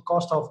additional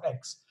cost of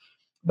X.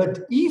 But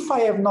if I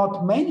have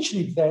not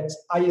mentioned that,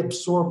 I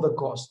absorb the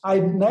cost. I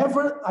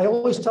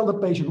always tell the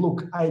patient,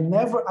 look, I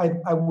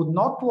would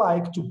not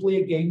like to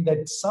play a game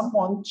that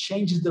someone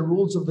changes the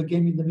rules of the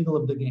game in the middle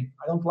of the game.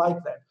 I don't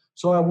like that.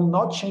 So I will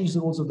not change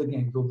the rules of the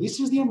game. So this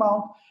is the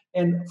amount.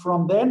 And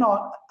from then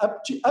on,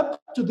 up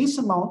to this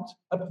amount,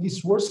 up to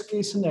this worst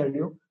case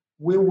scenario,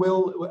 we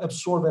will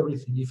absorb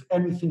everything if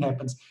anything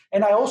happens.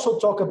 And I also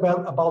talk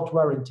about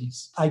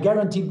warranties. I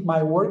guarantee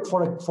my work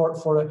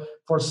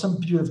for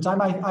some period of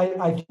time.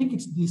 I think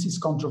this is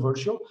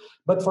controversial,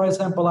 but for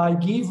example, I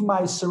give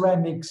my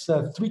ceramics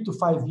a 3 to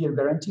 5 year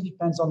guarantee,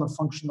 depends on the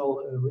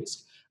functional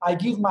risk. I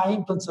give my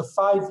implants a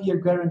 5-year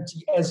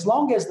guarantee as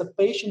long as the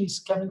patient is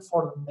coming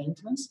for the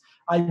maintenance.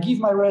 I give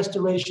my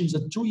restorations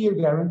a 2-year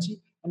guarantee,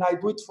 and I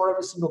do it for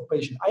every single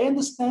patient. I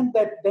understand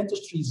that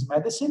dentistry is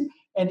medicine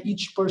and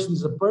each person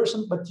is a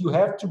person, but you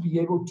have to be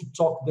able to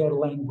talk their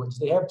language.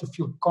 They have to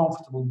feel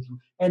comfortable with you.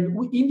 And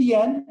in the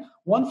end,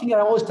 one thing I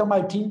always tell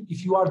my team,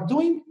 if you are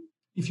doing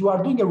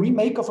a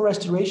remake of a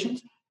restoration,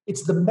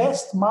 it's the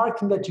best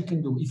marketing that you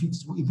can do. If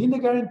it's within the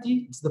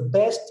guarantee, it's the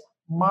best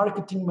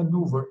marketing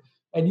maneuver.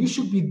 And you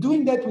should be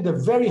doing that with a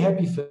very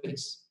happy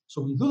face.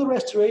 So we do the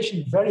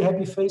restoration, very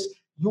happy face.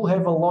 you'll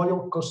have a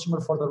loyal customer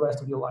for the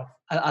rest of your life.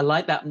 I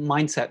like that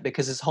mindset,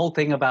 because this whole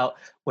thing about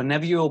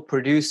whenever you're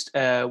produced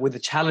with a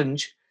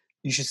challenge,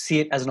 you should see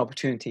it as an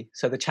opportunity.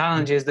 So the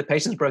challenge is the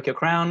patients broke your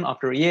crown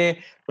after a year,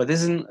 but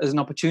this is an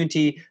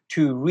opportunity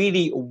to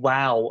really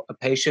wow a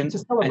patient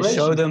and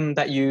show them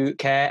that you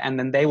care, and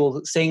then they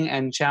will sing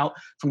and shout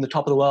from the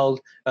top of the world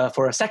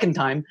for a second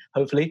time,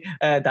 hopefully,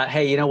 that,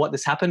 hey, you know what,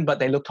 this happened, but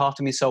they looked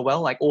after me so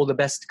well. Like all the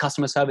best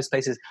customer service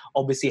places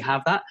obviously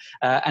have that.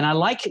 And I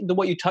like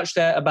what you touched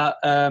there about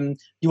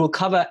you will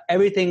cover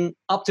everything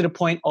up to the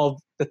point of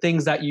the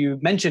things that you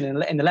mentioned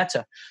in the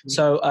letter.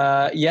 So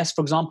yes,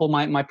 for example,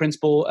 my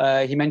principal,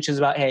 he mentions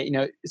about, hey, you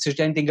know, should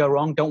anything go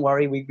wrong, don't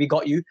worry, we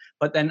got you.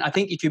 But then I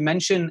think if you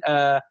mention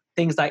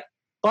things like,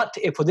 but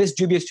if for this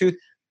dubious tooth,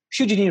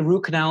 should you need a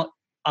root canal,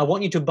 I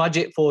want you to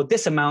budget for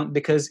this amount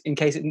because in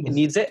case it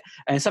needs it.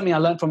 And something I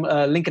learned from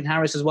Lincoln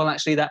Harris as well,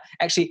 actually, that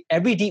actually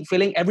every deep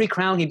filling, every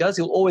crown he does,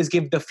 he'll always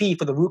give the fee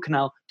for the root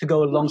canal to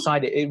go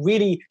alongside it. It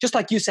really, just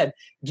like you said,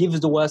 gives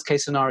the worst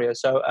case scenario.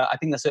 So I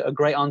think that's a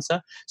great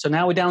answer. So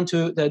now we're down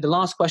to the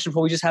last question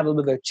before we just have a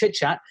little bit of a chit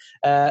chat,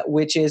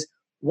 which is,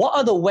 what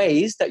are the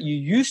ways that you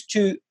used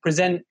to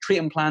present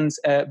treatment plans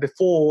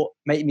before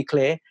Make Me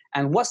Clear?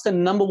 And what's the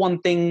number one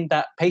thing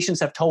that patients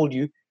have told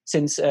you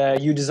since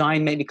you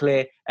designed Make Me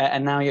Clear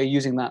and now you're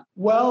using that?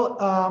 Well,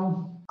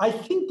 I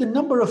think the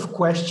number of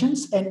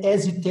questions and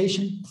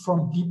hesitation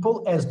from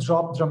people has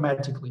dropped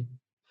dramatically.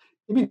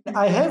 I mean,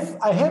 I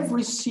have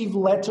received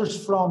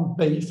letters from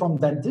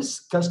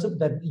dentists,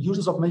 that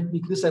users of Make Me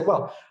Clear say,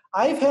 well,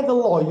 I've had a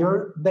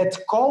lawyer that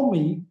called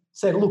me,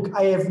 said, look,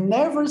 I have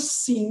never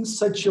seen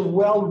such a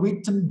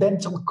well-written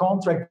dental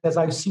contract as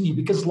I've seen it,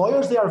 because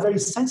lawyers, they are very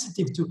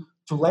sensitive to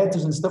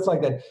letters and stuff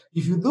like that.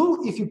 If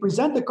you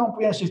present a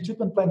comprehensive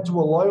treatment plan to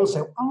a lawyer,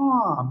 say,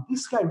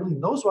 this guy really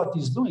knows what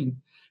he's doing.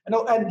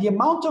 And the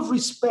amount of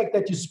respect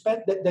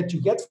that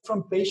you get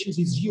from patients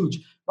is huge.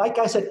 Like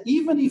I said,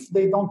 even if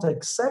they don't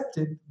accept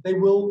it, they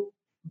will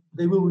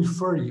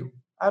refer you.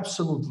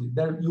 Absolutely.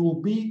 You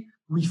will be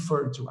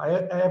referred to.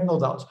 I have no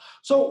doubts.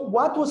 So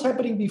what was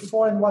happening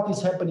before and what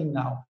is happening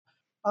now?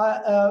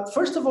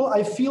 First of all,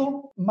 I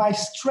feel my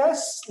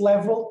stress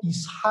level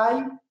is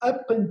high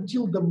up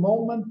until the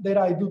moment that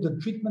I do the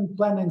treatment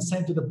plan and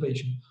send to the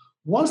patient.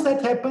 Once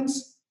that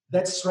happens,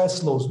 that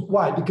stress lows.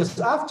 Why? Because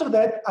after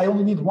that, I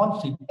only need one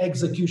thing,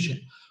 execution.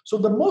 So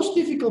the most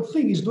difficult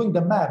thing is doing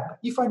the map.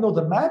 If I know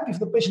the map, if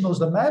the patient knows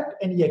the map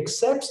and he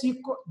accepts it,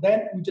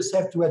 then we just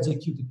have to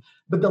execute it.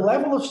 But the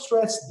level of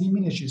stress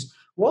diminishes.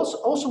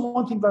 Also,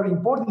 one thing very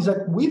important is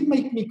that with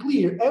Make Me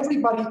Clear,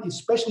 everybody,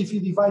 especially if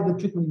you divide the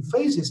treatment in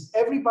phases,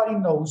 everybody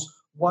knows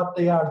what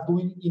they are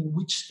doing in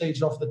which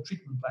stage of the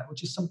treatment plan,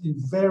 which is something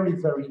very,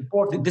 very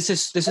important. This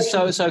is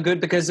so good,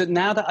 because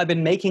now that I've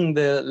been making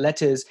the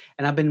letters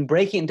and I've been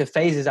breaking into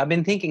phases, I've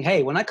been thinking,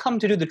 hey, when I come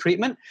to do the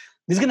treatment,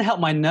 this is going to help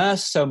my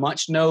nurse so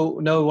much know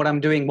what I'm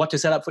doing, what to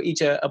set up for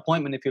each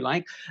appointment, if you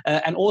like.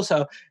 And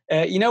also,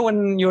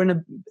 when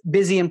you're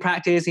busy in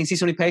practice and you see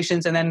so many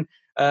patients, and then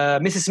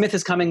Mrs. Smith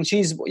is coming,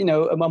 she's,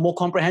 a more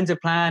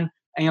comprehensive plan.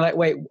 And you're like,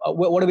 wait,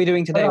 what are we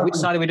doing today? Which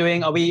side are we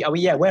doing?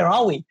 Where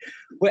are we?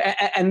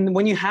 And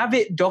when you have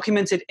it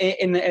documented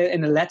in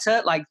a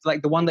letter, like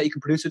the one that you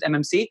can produce with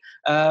MMC,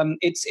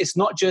 it's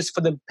not just for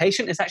the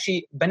patient, it's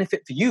actually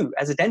benefit for you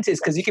as a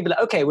dentist, because you can be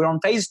like, okay, we're on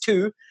phase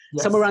 2,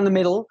 somewhere around the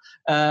middle.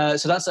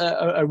 So that's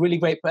a really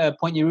great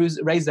point you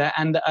raised there.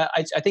 And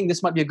I think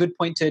this might be a good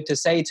point to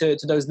say to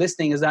those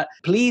listening, is that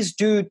please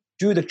do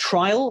the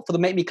trial for the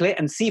Make Me Clear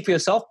and see for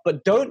yourself,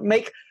 but don't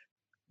make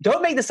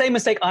the same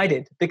mistake I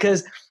did,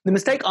 because the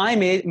mistake I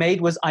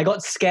made was I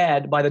got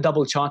scared by the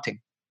double charting.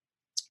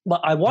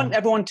 But I want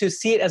everyone to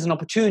see it as an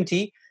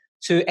opportunity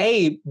to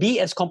A, be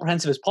as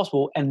comprehensive as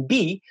possible, and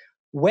B,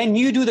 when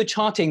you do the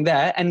charting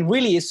there, and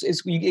really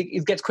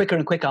it gets quicker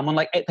and quicker. I'm on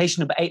like patient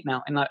number 8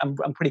 now, and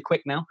I'm pretty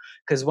quick now,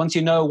 because once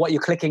you know what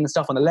you're clicking and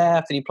stuff on the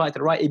left and you apply it to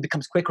the right, it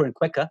becomes quicker and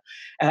quicker.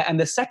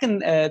 And the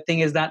second thing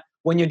is that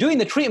when you're doing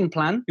the treatment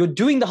plan, you're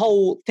doing the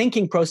whole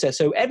thinking process.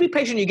 So every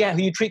patient you get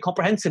who you treat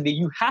comprehensively,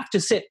 you have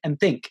to sit and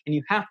think. And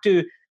you have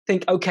to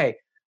think, okay,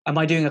 am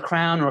I doing a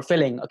crown or a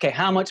filling? Okay,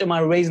 how much am I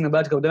raising the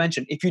vertical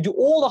dimension? If you do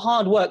all the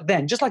hard work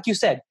then, just like you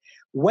said,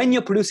 when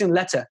you're producing a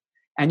letter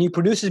and you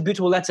produce this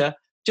beautiful letter,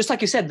 just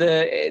like you said,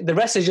 the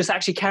rest is just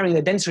actually carrying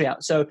the dentistry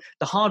out. So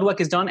the hard work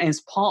is done, and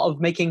it's part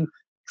of making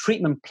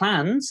treatment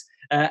plans,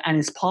 and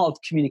it's part of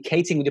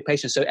communicating with your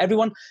patients. So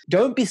everyone,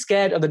 don't be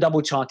scared of the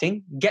double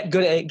charting. Get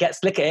good at it, get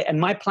slick at it.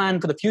 And my plan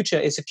for the future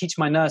is to teach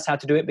my nurse how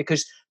to do it,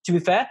 because to be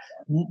fair,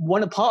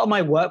 part of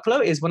my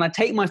workflow is when I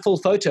take my full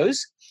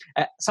photos,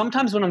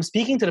 sometimes when I'm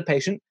speaking to the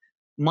patient,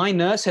 my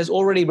nurse has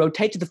already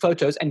rotated the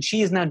photos and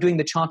she is now doing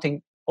the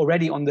charting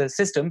already on the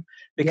system,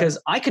 because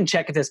I can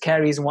check if there's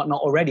caries and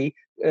whatnot already.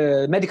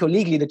 Medical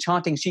legally, the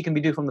charting she can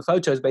be doing from the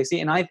photos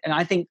basically. And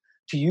I think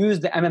to use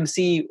the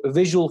MMC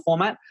visual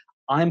format,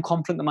 I'm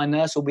confident that my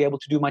nurse will be able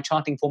to do my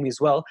charting for me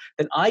as well.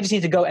 Then I just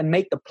need to go and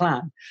make the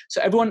plan.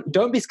 So everyone,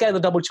 don't be scared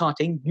of the double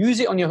charting. Use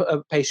it on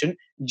your patient,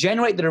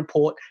 generate the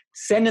report,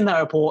 send in that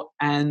report,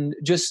 and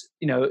just,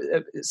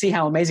 see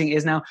how amazing it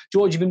is. Now,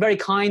 George, you've been very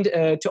kind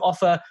to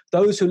offer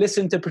those who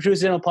listen to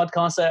Protrusive Dental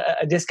Podcast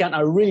a discount.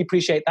 I really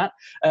appreciate that.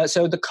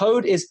 So the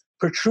code is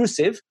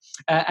Protrusive,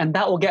 and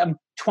that will get them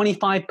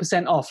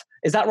 25% off.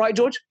 Is that right,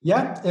 George?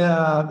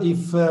 Yeah.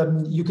 If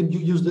you can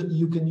use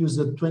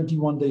the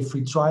 21-day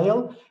free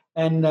trial,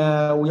 and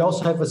we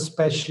also have a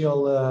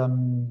special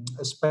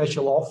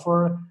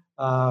offer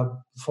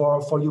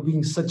for you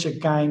being such a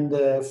kind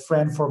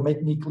friend for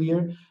Make Me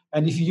Clear.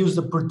 And if you use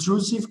the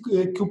Protrusive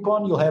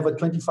coupon, you'll have a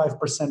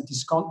 25%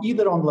 discount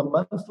either on the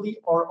monthly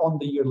or on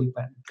the yearly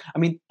plan. I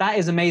mean, that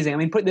is amazing. I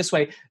mean, put it this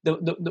way,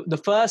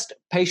 the first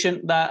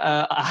patient that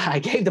I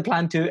gave the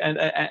plan to,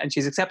 and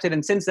she's accepted.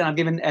 And since then, I've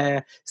given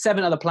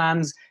 7 other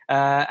plans.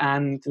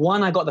 And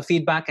one, I got the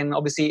feedback. And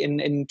obviously in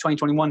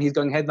 2021, he's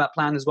going ahead with that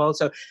plan as well.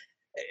 So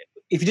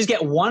if you just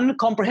get one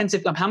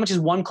comprehensive, how much is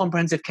one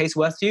comprehensive case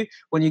worth to you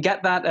when you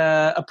get that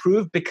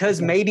approved? Because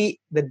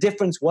maybe the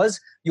difference was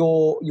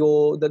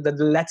the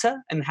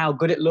letter and how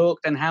good it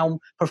looked and how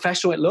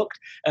professional it looked,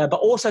 but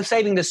also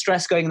saving the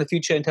stress going in the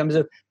future in terms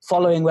of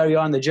following where you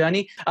are on the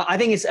journey. I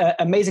think it's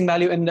amazing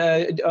value. And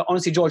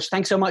honestly, George,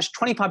 thanks so much.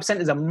 25%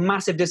 is a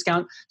massive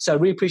discount. So I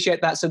really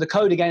appreciate that. So the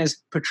code again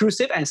is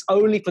Protrusive, and it's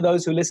only for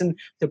those who listen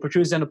to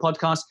Protrusive Dental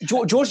Podcast.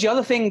 George, the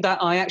other thing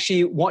that I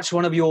actually watched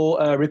one of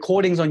your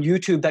recordings on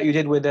YouTube that you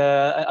did with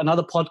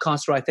another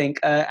podcaster, I think,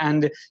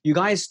 and you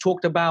guys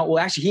talked about, well,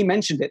 actually he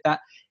mentioned it, that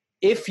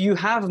if you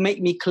have Make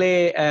Me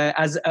Clear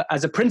as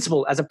a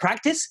principle, as a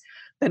practice,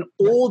 then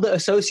all the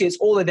associates,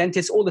 all the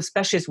dentists, all the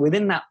specialists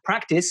within that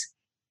practice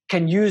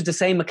can use the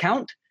same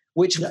account,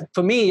 which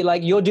for me,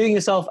 like, you're doing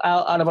yourself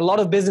out of a lot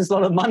of business, a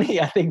lot of money,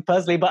 I think,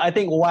 personally. But I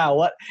think,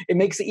 wow, it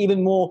makes it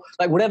even more,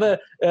 like, whatever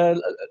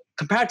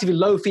comparatively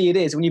low fee it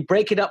is, when you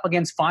break it up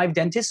against 5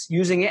 dentists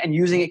using it and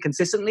using it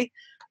consistently,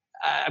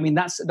 I mean,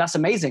 that's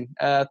amazing.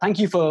 Thank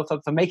you for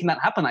making that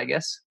happen, I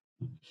guess.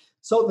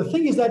 So the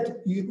thing is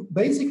that you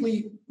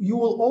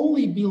will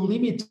only be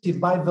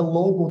limited by the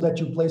logo that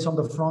you place on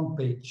the front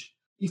page.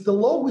 If the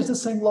logo is the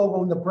same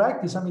logo in the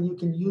practice, I mean, you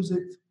can use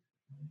it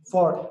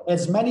for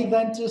as many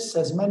dentists,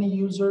 as many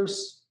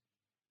users.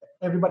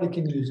 Everybody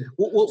can use it.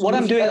 What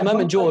I'm doing at the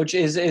moment, George,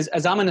 is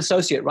as I'm an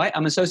associate, right?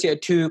 I'm an associate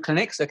at 2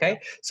 clinics, okay?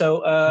 So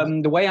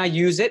the way I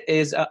use it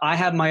is I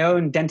have my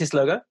own dentist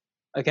logo,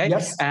 okay?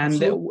 Yes, and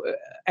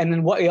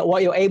then what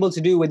you're able to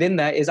do within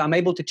there is I'm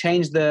able to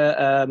change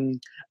the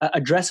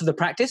address of the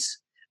practice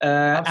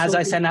as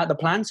I send out the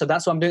plan. So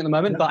that's what I'm doing at the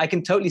moment. But I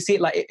can totally see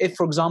it. Like, if,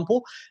 for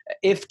example,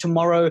 if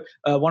tomorrow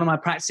one of my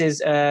practices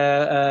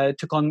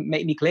took on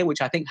Make Me Clear,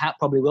 which I think Hat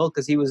probably will,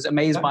 because he was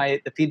amazed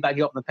by the feedback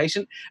he got from the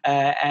patient,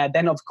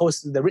 then of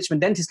course the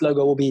Richmond Dentist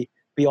logo will be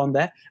on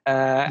there,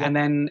 and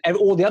then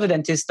all the other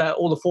dentists,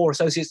 all the 4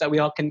 associates that we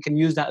are can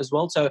use that as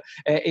well. So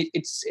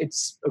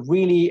it's a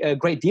really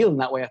great deal in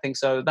that way, I think.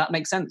 So that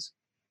makes sense.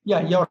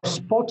 Yeah, you're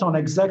spot on.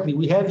 Exactly.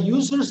 We have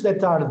users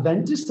that are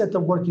dentists that are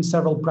working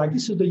several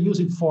practices. They use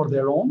it for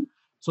their own.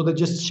 So they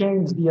just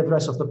change the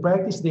address of the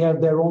practice. They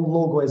have their own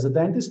logo as a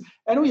dentist.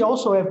 And we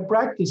also have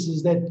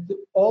practices that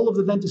all of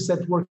the dentists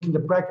that work in the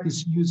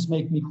practice use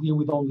Make Me Clear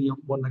with only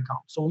one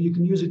account. So you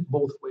can use it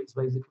both ways,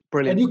 basically.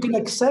 Brilliant. And you can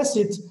access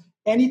it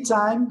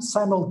anytime,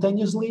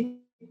 simultaneously.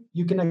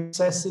 You can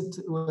access it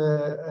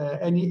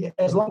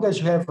as long as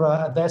you have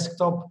a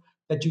desktop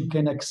that you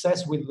can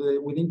access with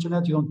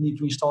internet. You don't need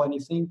to install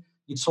anything.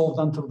 It's all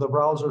done through the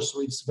browser, so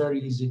it's very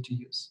easy to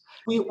use.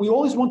 We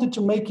always wanted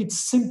to make it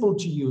simple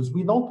to use.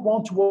 We don't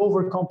want to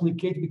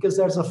overcomplicate, because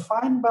there's a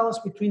fine balance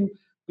between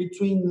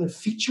the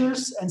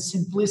features and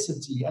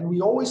simplicity. And we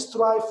always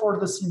strive for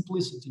the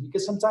simplicity,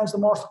 because sometimes the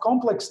more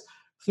complex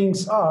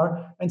things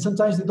are, and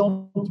sometimes they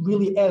don't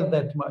really add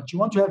that much. You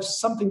want to have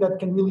something that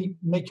can really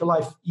make your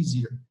life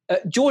easier.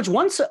 George,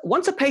 once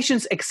a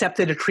patient's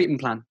accepted a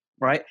treatment plan,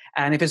 right?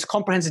 And if it's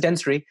comprehensive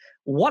dentistry,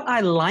 what I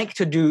like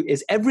to do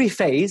is every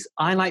phase,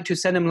 I like to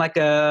send them like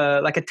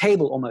a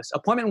table almost.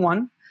 Appointment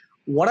 1,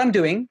 what I'm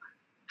doing,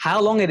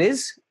 how long it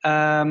is,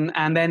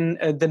 and then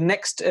the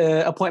next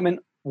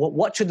appointment,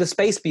 what should the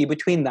space be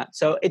between that?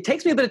 So it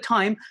takes me a bit of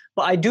time,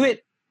 but I do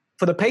it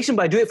for the patient,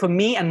 but I do it for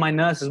me and my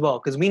nurse as well,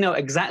 because we know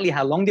exactly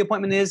how long the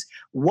appointment is,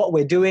 what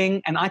we're doing,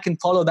 and I can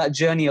follow that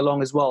journey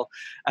along as well.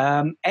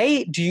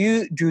 A, do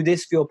you do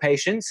this for your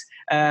patients?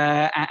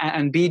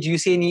 And B, do you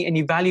see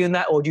any value in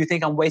that, or do you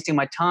think I'm wasting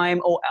my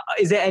time? Or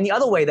is there any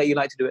other way that you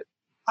like to do it?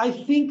 I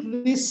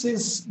think this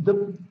is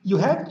you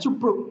have to,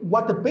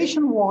 what the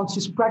patient wants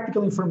is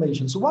practical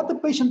information. So what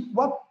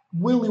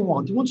will he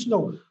want? He wants to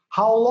know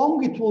how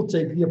long it will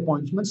take the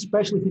appointment,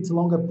 especially if it's a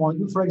long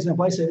appointment. For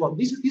example, I say, well,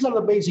 these are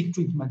the basic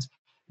treatments.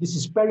 This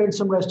is period and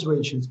some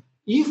restorations.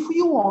 If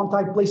you want,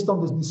 I placed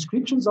on the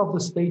descriptions of the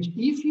stage,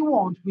 if you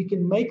want, we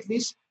can make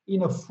this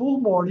in a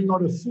full morning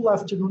or a full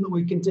afternoon,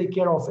 we can take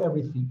care of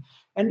everything.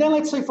 And then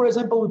let's say, for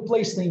example, we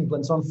place the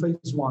implants on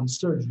phase 1,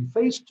 surgery.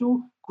 Phase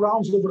 2,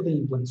 crowns over the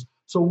implants.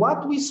 So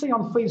what we say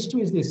on phase 2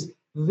 is this: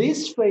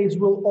 This phase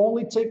will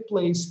only take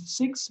place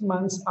 6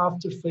 months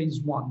after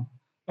phase 1.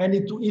 And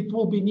it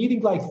will be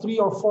needing like 3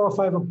 or 4 or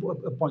 5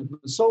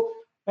 appointments. So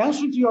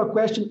answering to your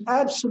question,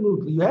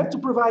 absolutely. You have to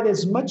provide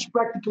as much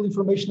practical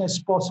information as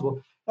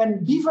possible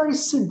and be very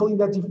simple in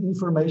that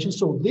information.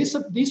 So this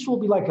will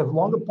be like a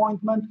long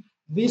appointment.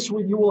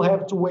 You will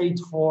have to wait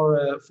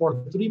for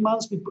 3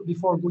 months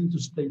before going to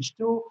stage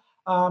 2.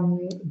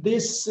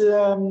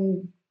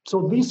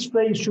 So this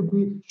phase should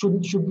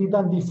be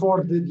done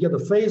before the other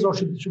phase, or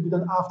should be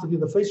done after the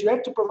other phase. You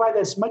have to provide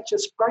as much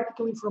as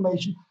practical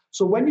information.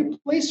 So when you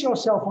place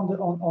yourself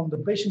on the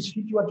patient's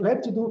feet, what you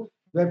have to do,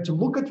 you have to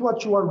look at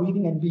what you are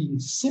reading and being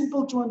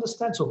simple to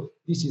understand. So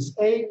this is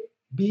A,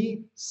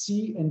 B,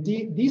 C, and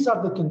D. These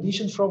are the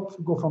conditions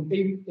go from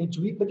A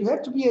to E, but you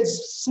have to be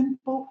as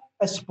simple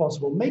as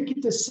possible. Make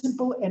it as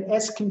simple and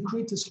as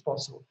concrete as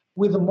possible,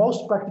 with the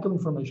most practical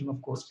information, of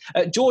course.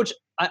 George,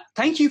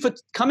 thank you for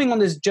coming on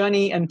this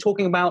journey and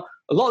talking about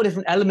a lot of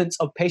different elements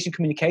of patient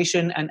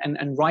communication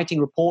and writing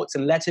reports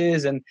and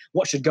letters and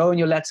what should go in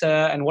your letter.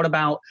 And what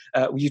about,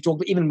 you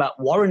talked even about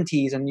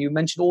warranties, and you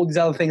mentioned all these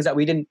other things that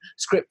we didn't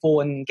script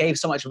for and gave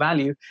so much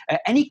value.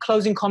 Any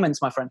closing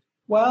comments, my friend?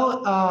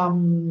 Well,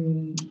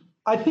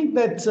 I think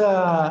that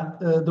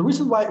the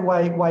reason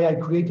why I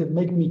created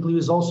Make Me Clear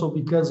is also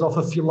because of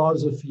a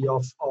philosophy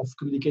of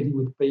communicating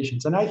with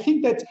patients. And I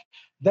think that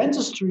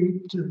dentistry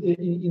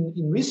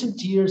in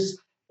recent years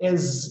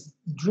has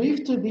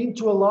drifted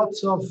into a lot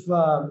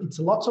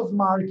of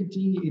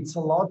marketing, it's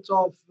a lot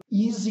of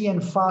easy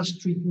and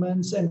fast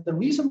treatments. And the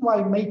reason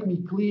why Make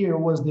Me Clear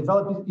was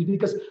developed is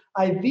because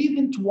I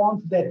didn't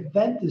want that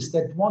dentist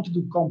that want to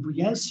do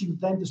comprehensive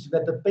dentistry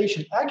that the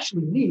patient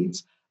actually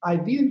needs. I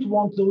didn't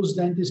want those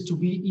dentists to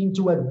be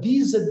into a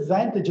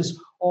disadvantages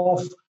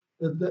of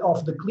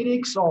the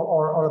clinics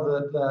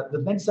or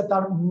the dentists that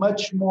are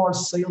much more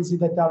salesy,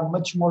 that are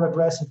much more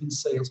aggressive in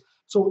sales.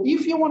 So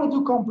if you want to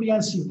do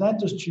comprehensive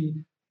dentistry,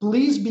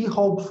 please be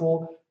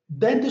hopeful.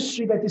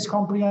 Dentistry that is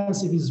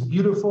comprehensive is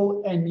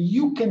beautiful, and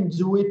you can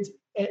do it,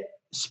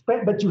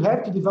 but you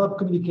have to develop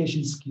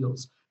communication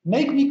skills.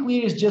 Make Me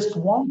Clear is just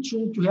one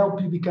tool to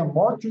help you become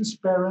more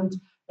transparent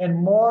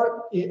and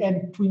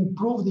to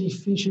improve the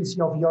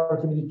efficiency of your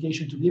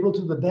communication, to be able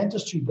to do the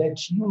dentistry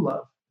that you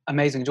love.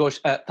 Amazing,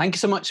 George. Thank you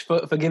so much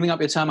for giving up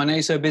your time. I know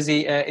you're so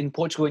busy in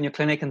Portugal in your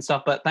clinic and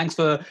stuff, but thanks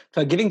for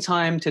giving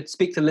time to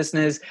speak to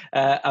listeners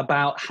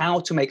about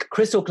how to make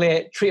crystal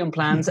clear treatment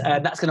plans.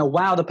 That's going to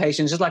wow the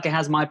patients, just like it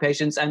has my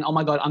patients. And oh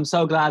my God, I'm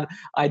so glad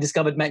I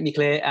discovered Make Me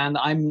Clear, and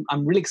I'm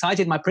really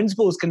excited. My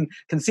principals can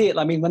see it.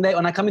 I mean, when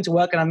I come into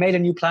work and I made a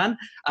new plan,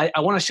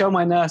 I want to show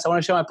my nurse, I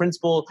want to show my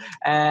principal,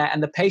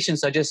 and the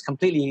patients are just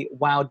completely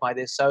wowed by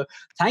this. So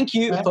thank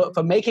you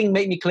for making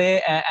Make Me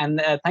Clear, and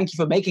thank you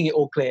for making it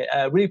all clear.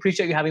 Really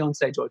appreciate you having on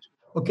today, George.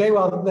 Okay,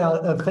 well,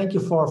 thank you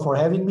for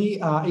having me.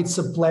 It's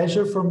a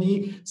pleasure for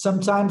me.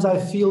 Sometimes I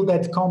feel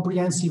that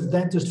comprehensive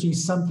dentistry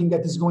is something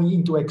that is going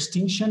into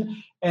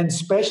extinction, and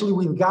especially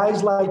with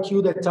guys like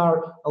you that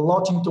are a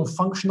lot into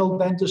functional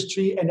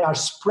dentistry and are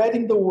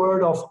spreading the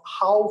word of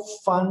how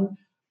fun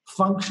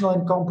functional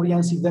and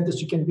comprehensive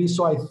dentistry can be.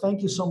 So I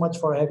thank you so much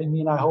for having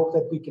me, and I hope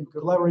that we can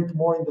collaborate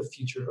more in the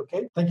future.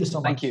 Okay, thank you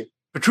so much. Thank you.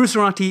 Petrus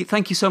Arati,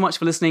 thank you so much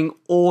for listening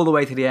all the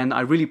way to the end. I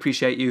really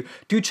appreciate you.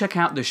 Do check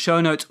out the show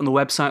notes on the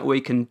website where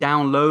you can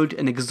download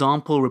an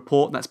example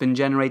report that's been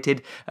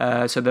generated.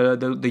 So the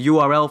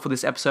URL for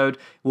this episode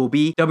will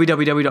be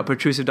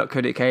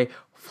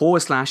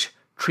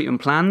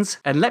www.protrusive.co.uk/treatment plans.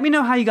 And let me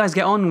know how you guys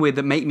get on with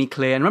Make Me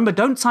Clear. And remember,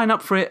 don't sign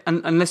up for it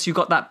unless you've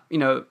got that,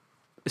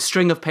 a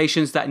string of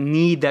patients that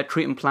need their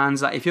treatment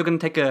plans. Like if you're going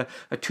to take a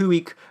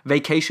 2-week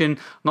vacation,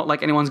 not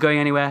like anyone's going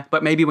anywhere,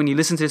 but maybe when you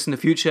listen to this in the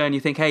future and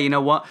you think, hey, you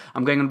know what,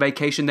 I'm going on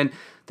vacation, then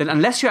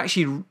unless you're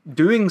actually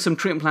doing some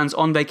treatment plans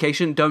on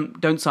vacation,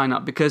 don't sign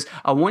up, because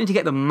I want you to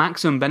get the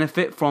maximum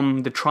benefit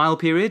from the trial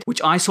period,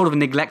 which I sort of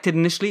neglected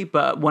initially,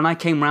 but when I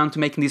came around to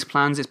making these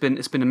plans, it's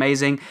been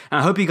amazing. And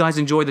I hope you guys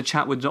enjoyed the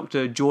chat with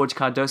Dr. George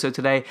Cardoso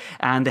today.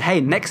 And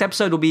hey, next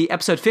episode will be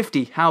episode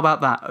 50. How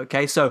about that?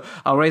 Okay, so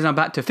I'll raise them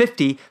back to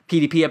 50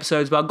 PDP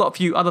episodes, but I've got a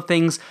few other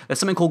things. There's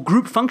something called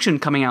Group Function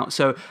coming out.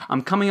 So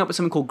I'm coming up with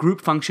something called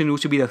Group Function,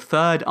 which will be the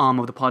third arm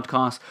of the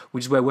podcast,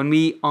 which is where when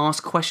we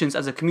ask questions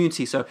as a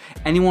community. So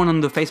anyone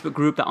on the Facebook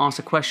group that asks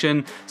a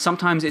question,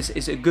 sometimes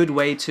it's a good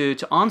way to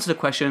answer the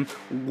question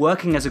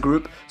working as a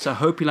group. So I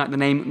hope you like the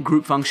name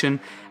Group Function,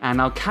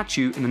 and I'll catch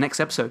you in the next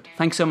episode.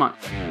 Thanks so much.